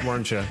that up,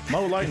 weren't you?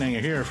 Mo Lightning are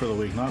here for the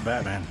week, not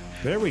Batman.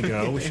 There we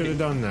go. We should have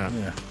done that.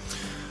 Yeah.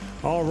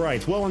 All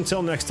right. Well,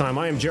 until next time,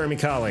 I am Jeremy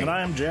Colley. And I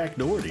am Jack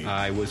Doherty.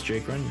 I was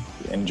Jake Runyon.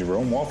 And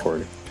Jerome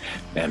Walford.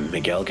 And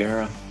Miguel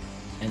Guerra.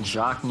 And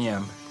Jacques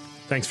Niem.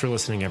 Thanks for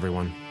listening,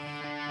 everyone.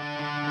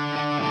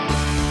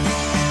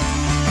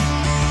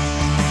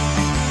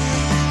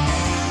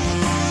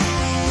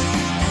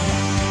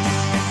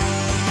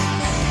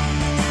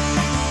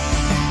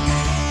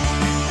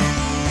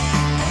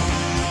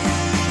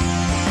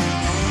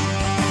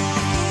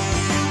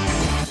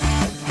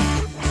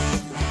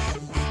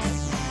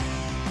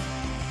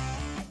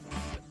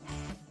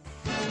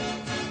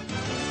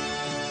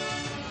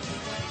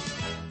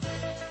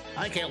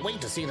 can't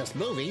wait to see this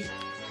movie.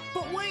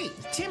 But wait,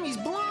 Timmy's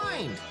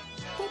blind.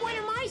 But what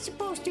am I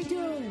supposed to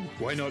do?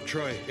 Why not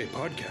try a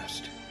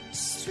podcast?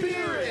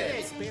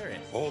 Spirit!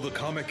 All the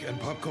comic and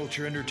pop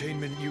culture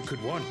entertainment you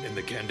could want in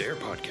the Canned Air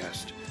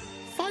podcast.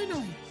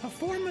 Finally, a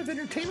form of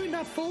entertainment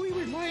not fully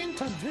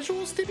reliant on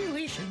visual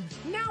stimulation.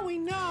 Now we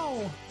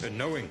know! And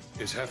knowing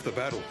is half the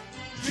battle.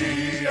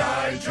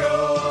 G.I.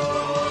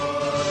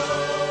 Joe!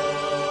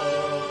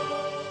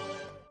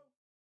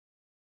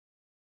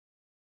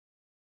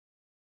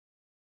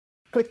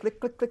 Click, click,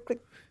 click, click, click.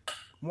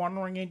 One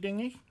ringy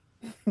dingy.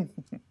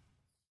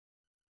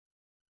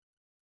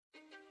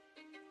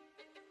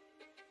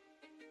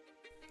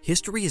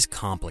 History is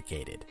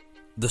complicated.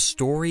 The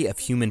story of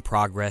human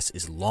progress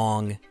is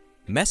long,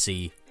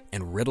 messy,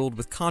 and riddled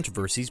with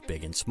controversies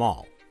big and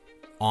small.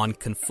 On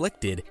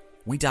Conflicted,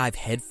 we dive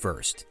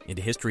headfirst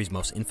into history's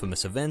most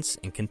infamous events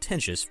and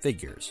contentious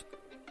figures.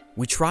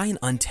 We try and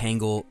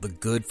untangle the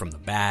good from the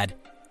bad,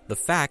 the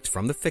fact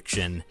from the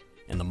fiction,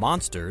 and the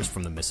monsters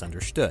from the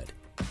misunderstood.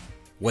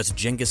 Was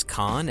Genghis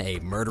Khan a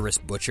murderous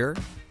butcher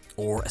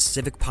or a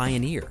civic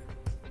pioneer?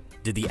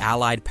 Did the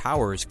Allied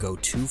powers go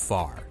too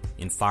far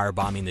in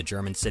firebombing the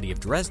German city of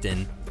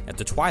Dresden at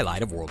the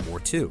twilight of World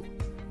War II?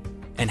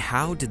 And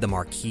how did the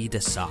Marquis de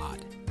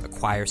Sade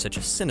acquire such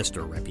a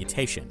sinister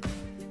reputation?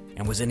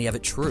 And was any of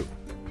it true?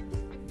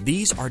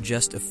 These are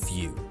just a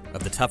few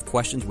of the tough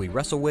questions we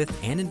wrestle with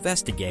and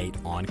investigate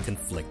on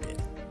Conflicted.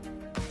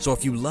 So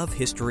if you love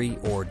history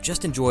or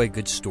just enjoy a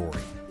good story,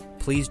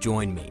 please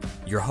join me,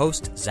 your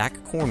host, Zach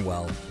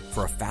Cornwell,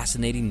 for a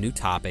fascinating new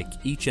topic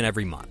each and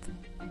every month.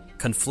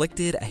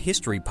 Conflicted, a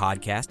history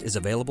podcast, is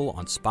available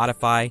on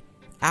Spotify,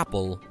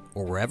 Apple,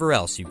 or wherever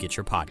else you get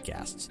your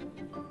podcasts.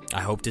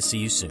 I hope to see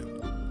you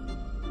soon.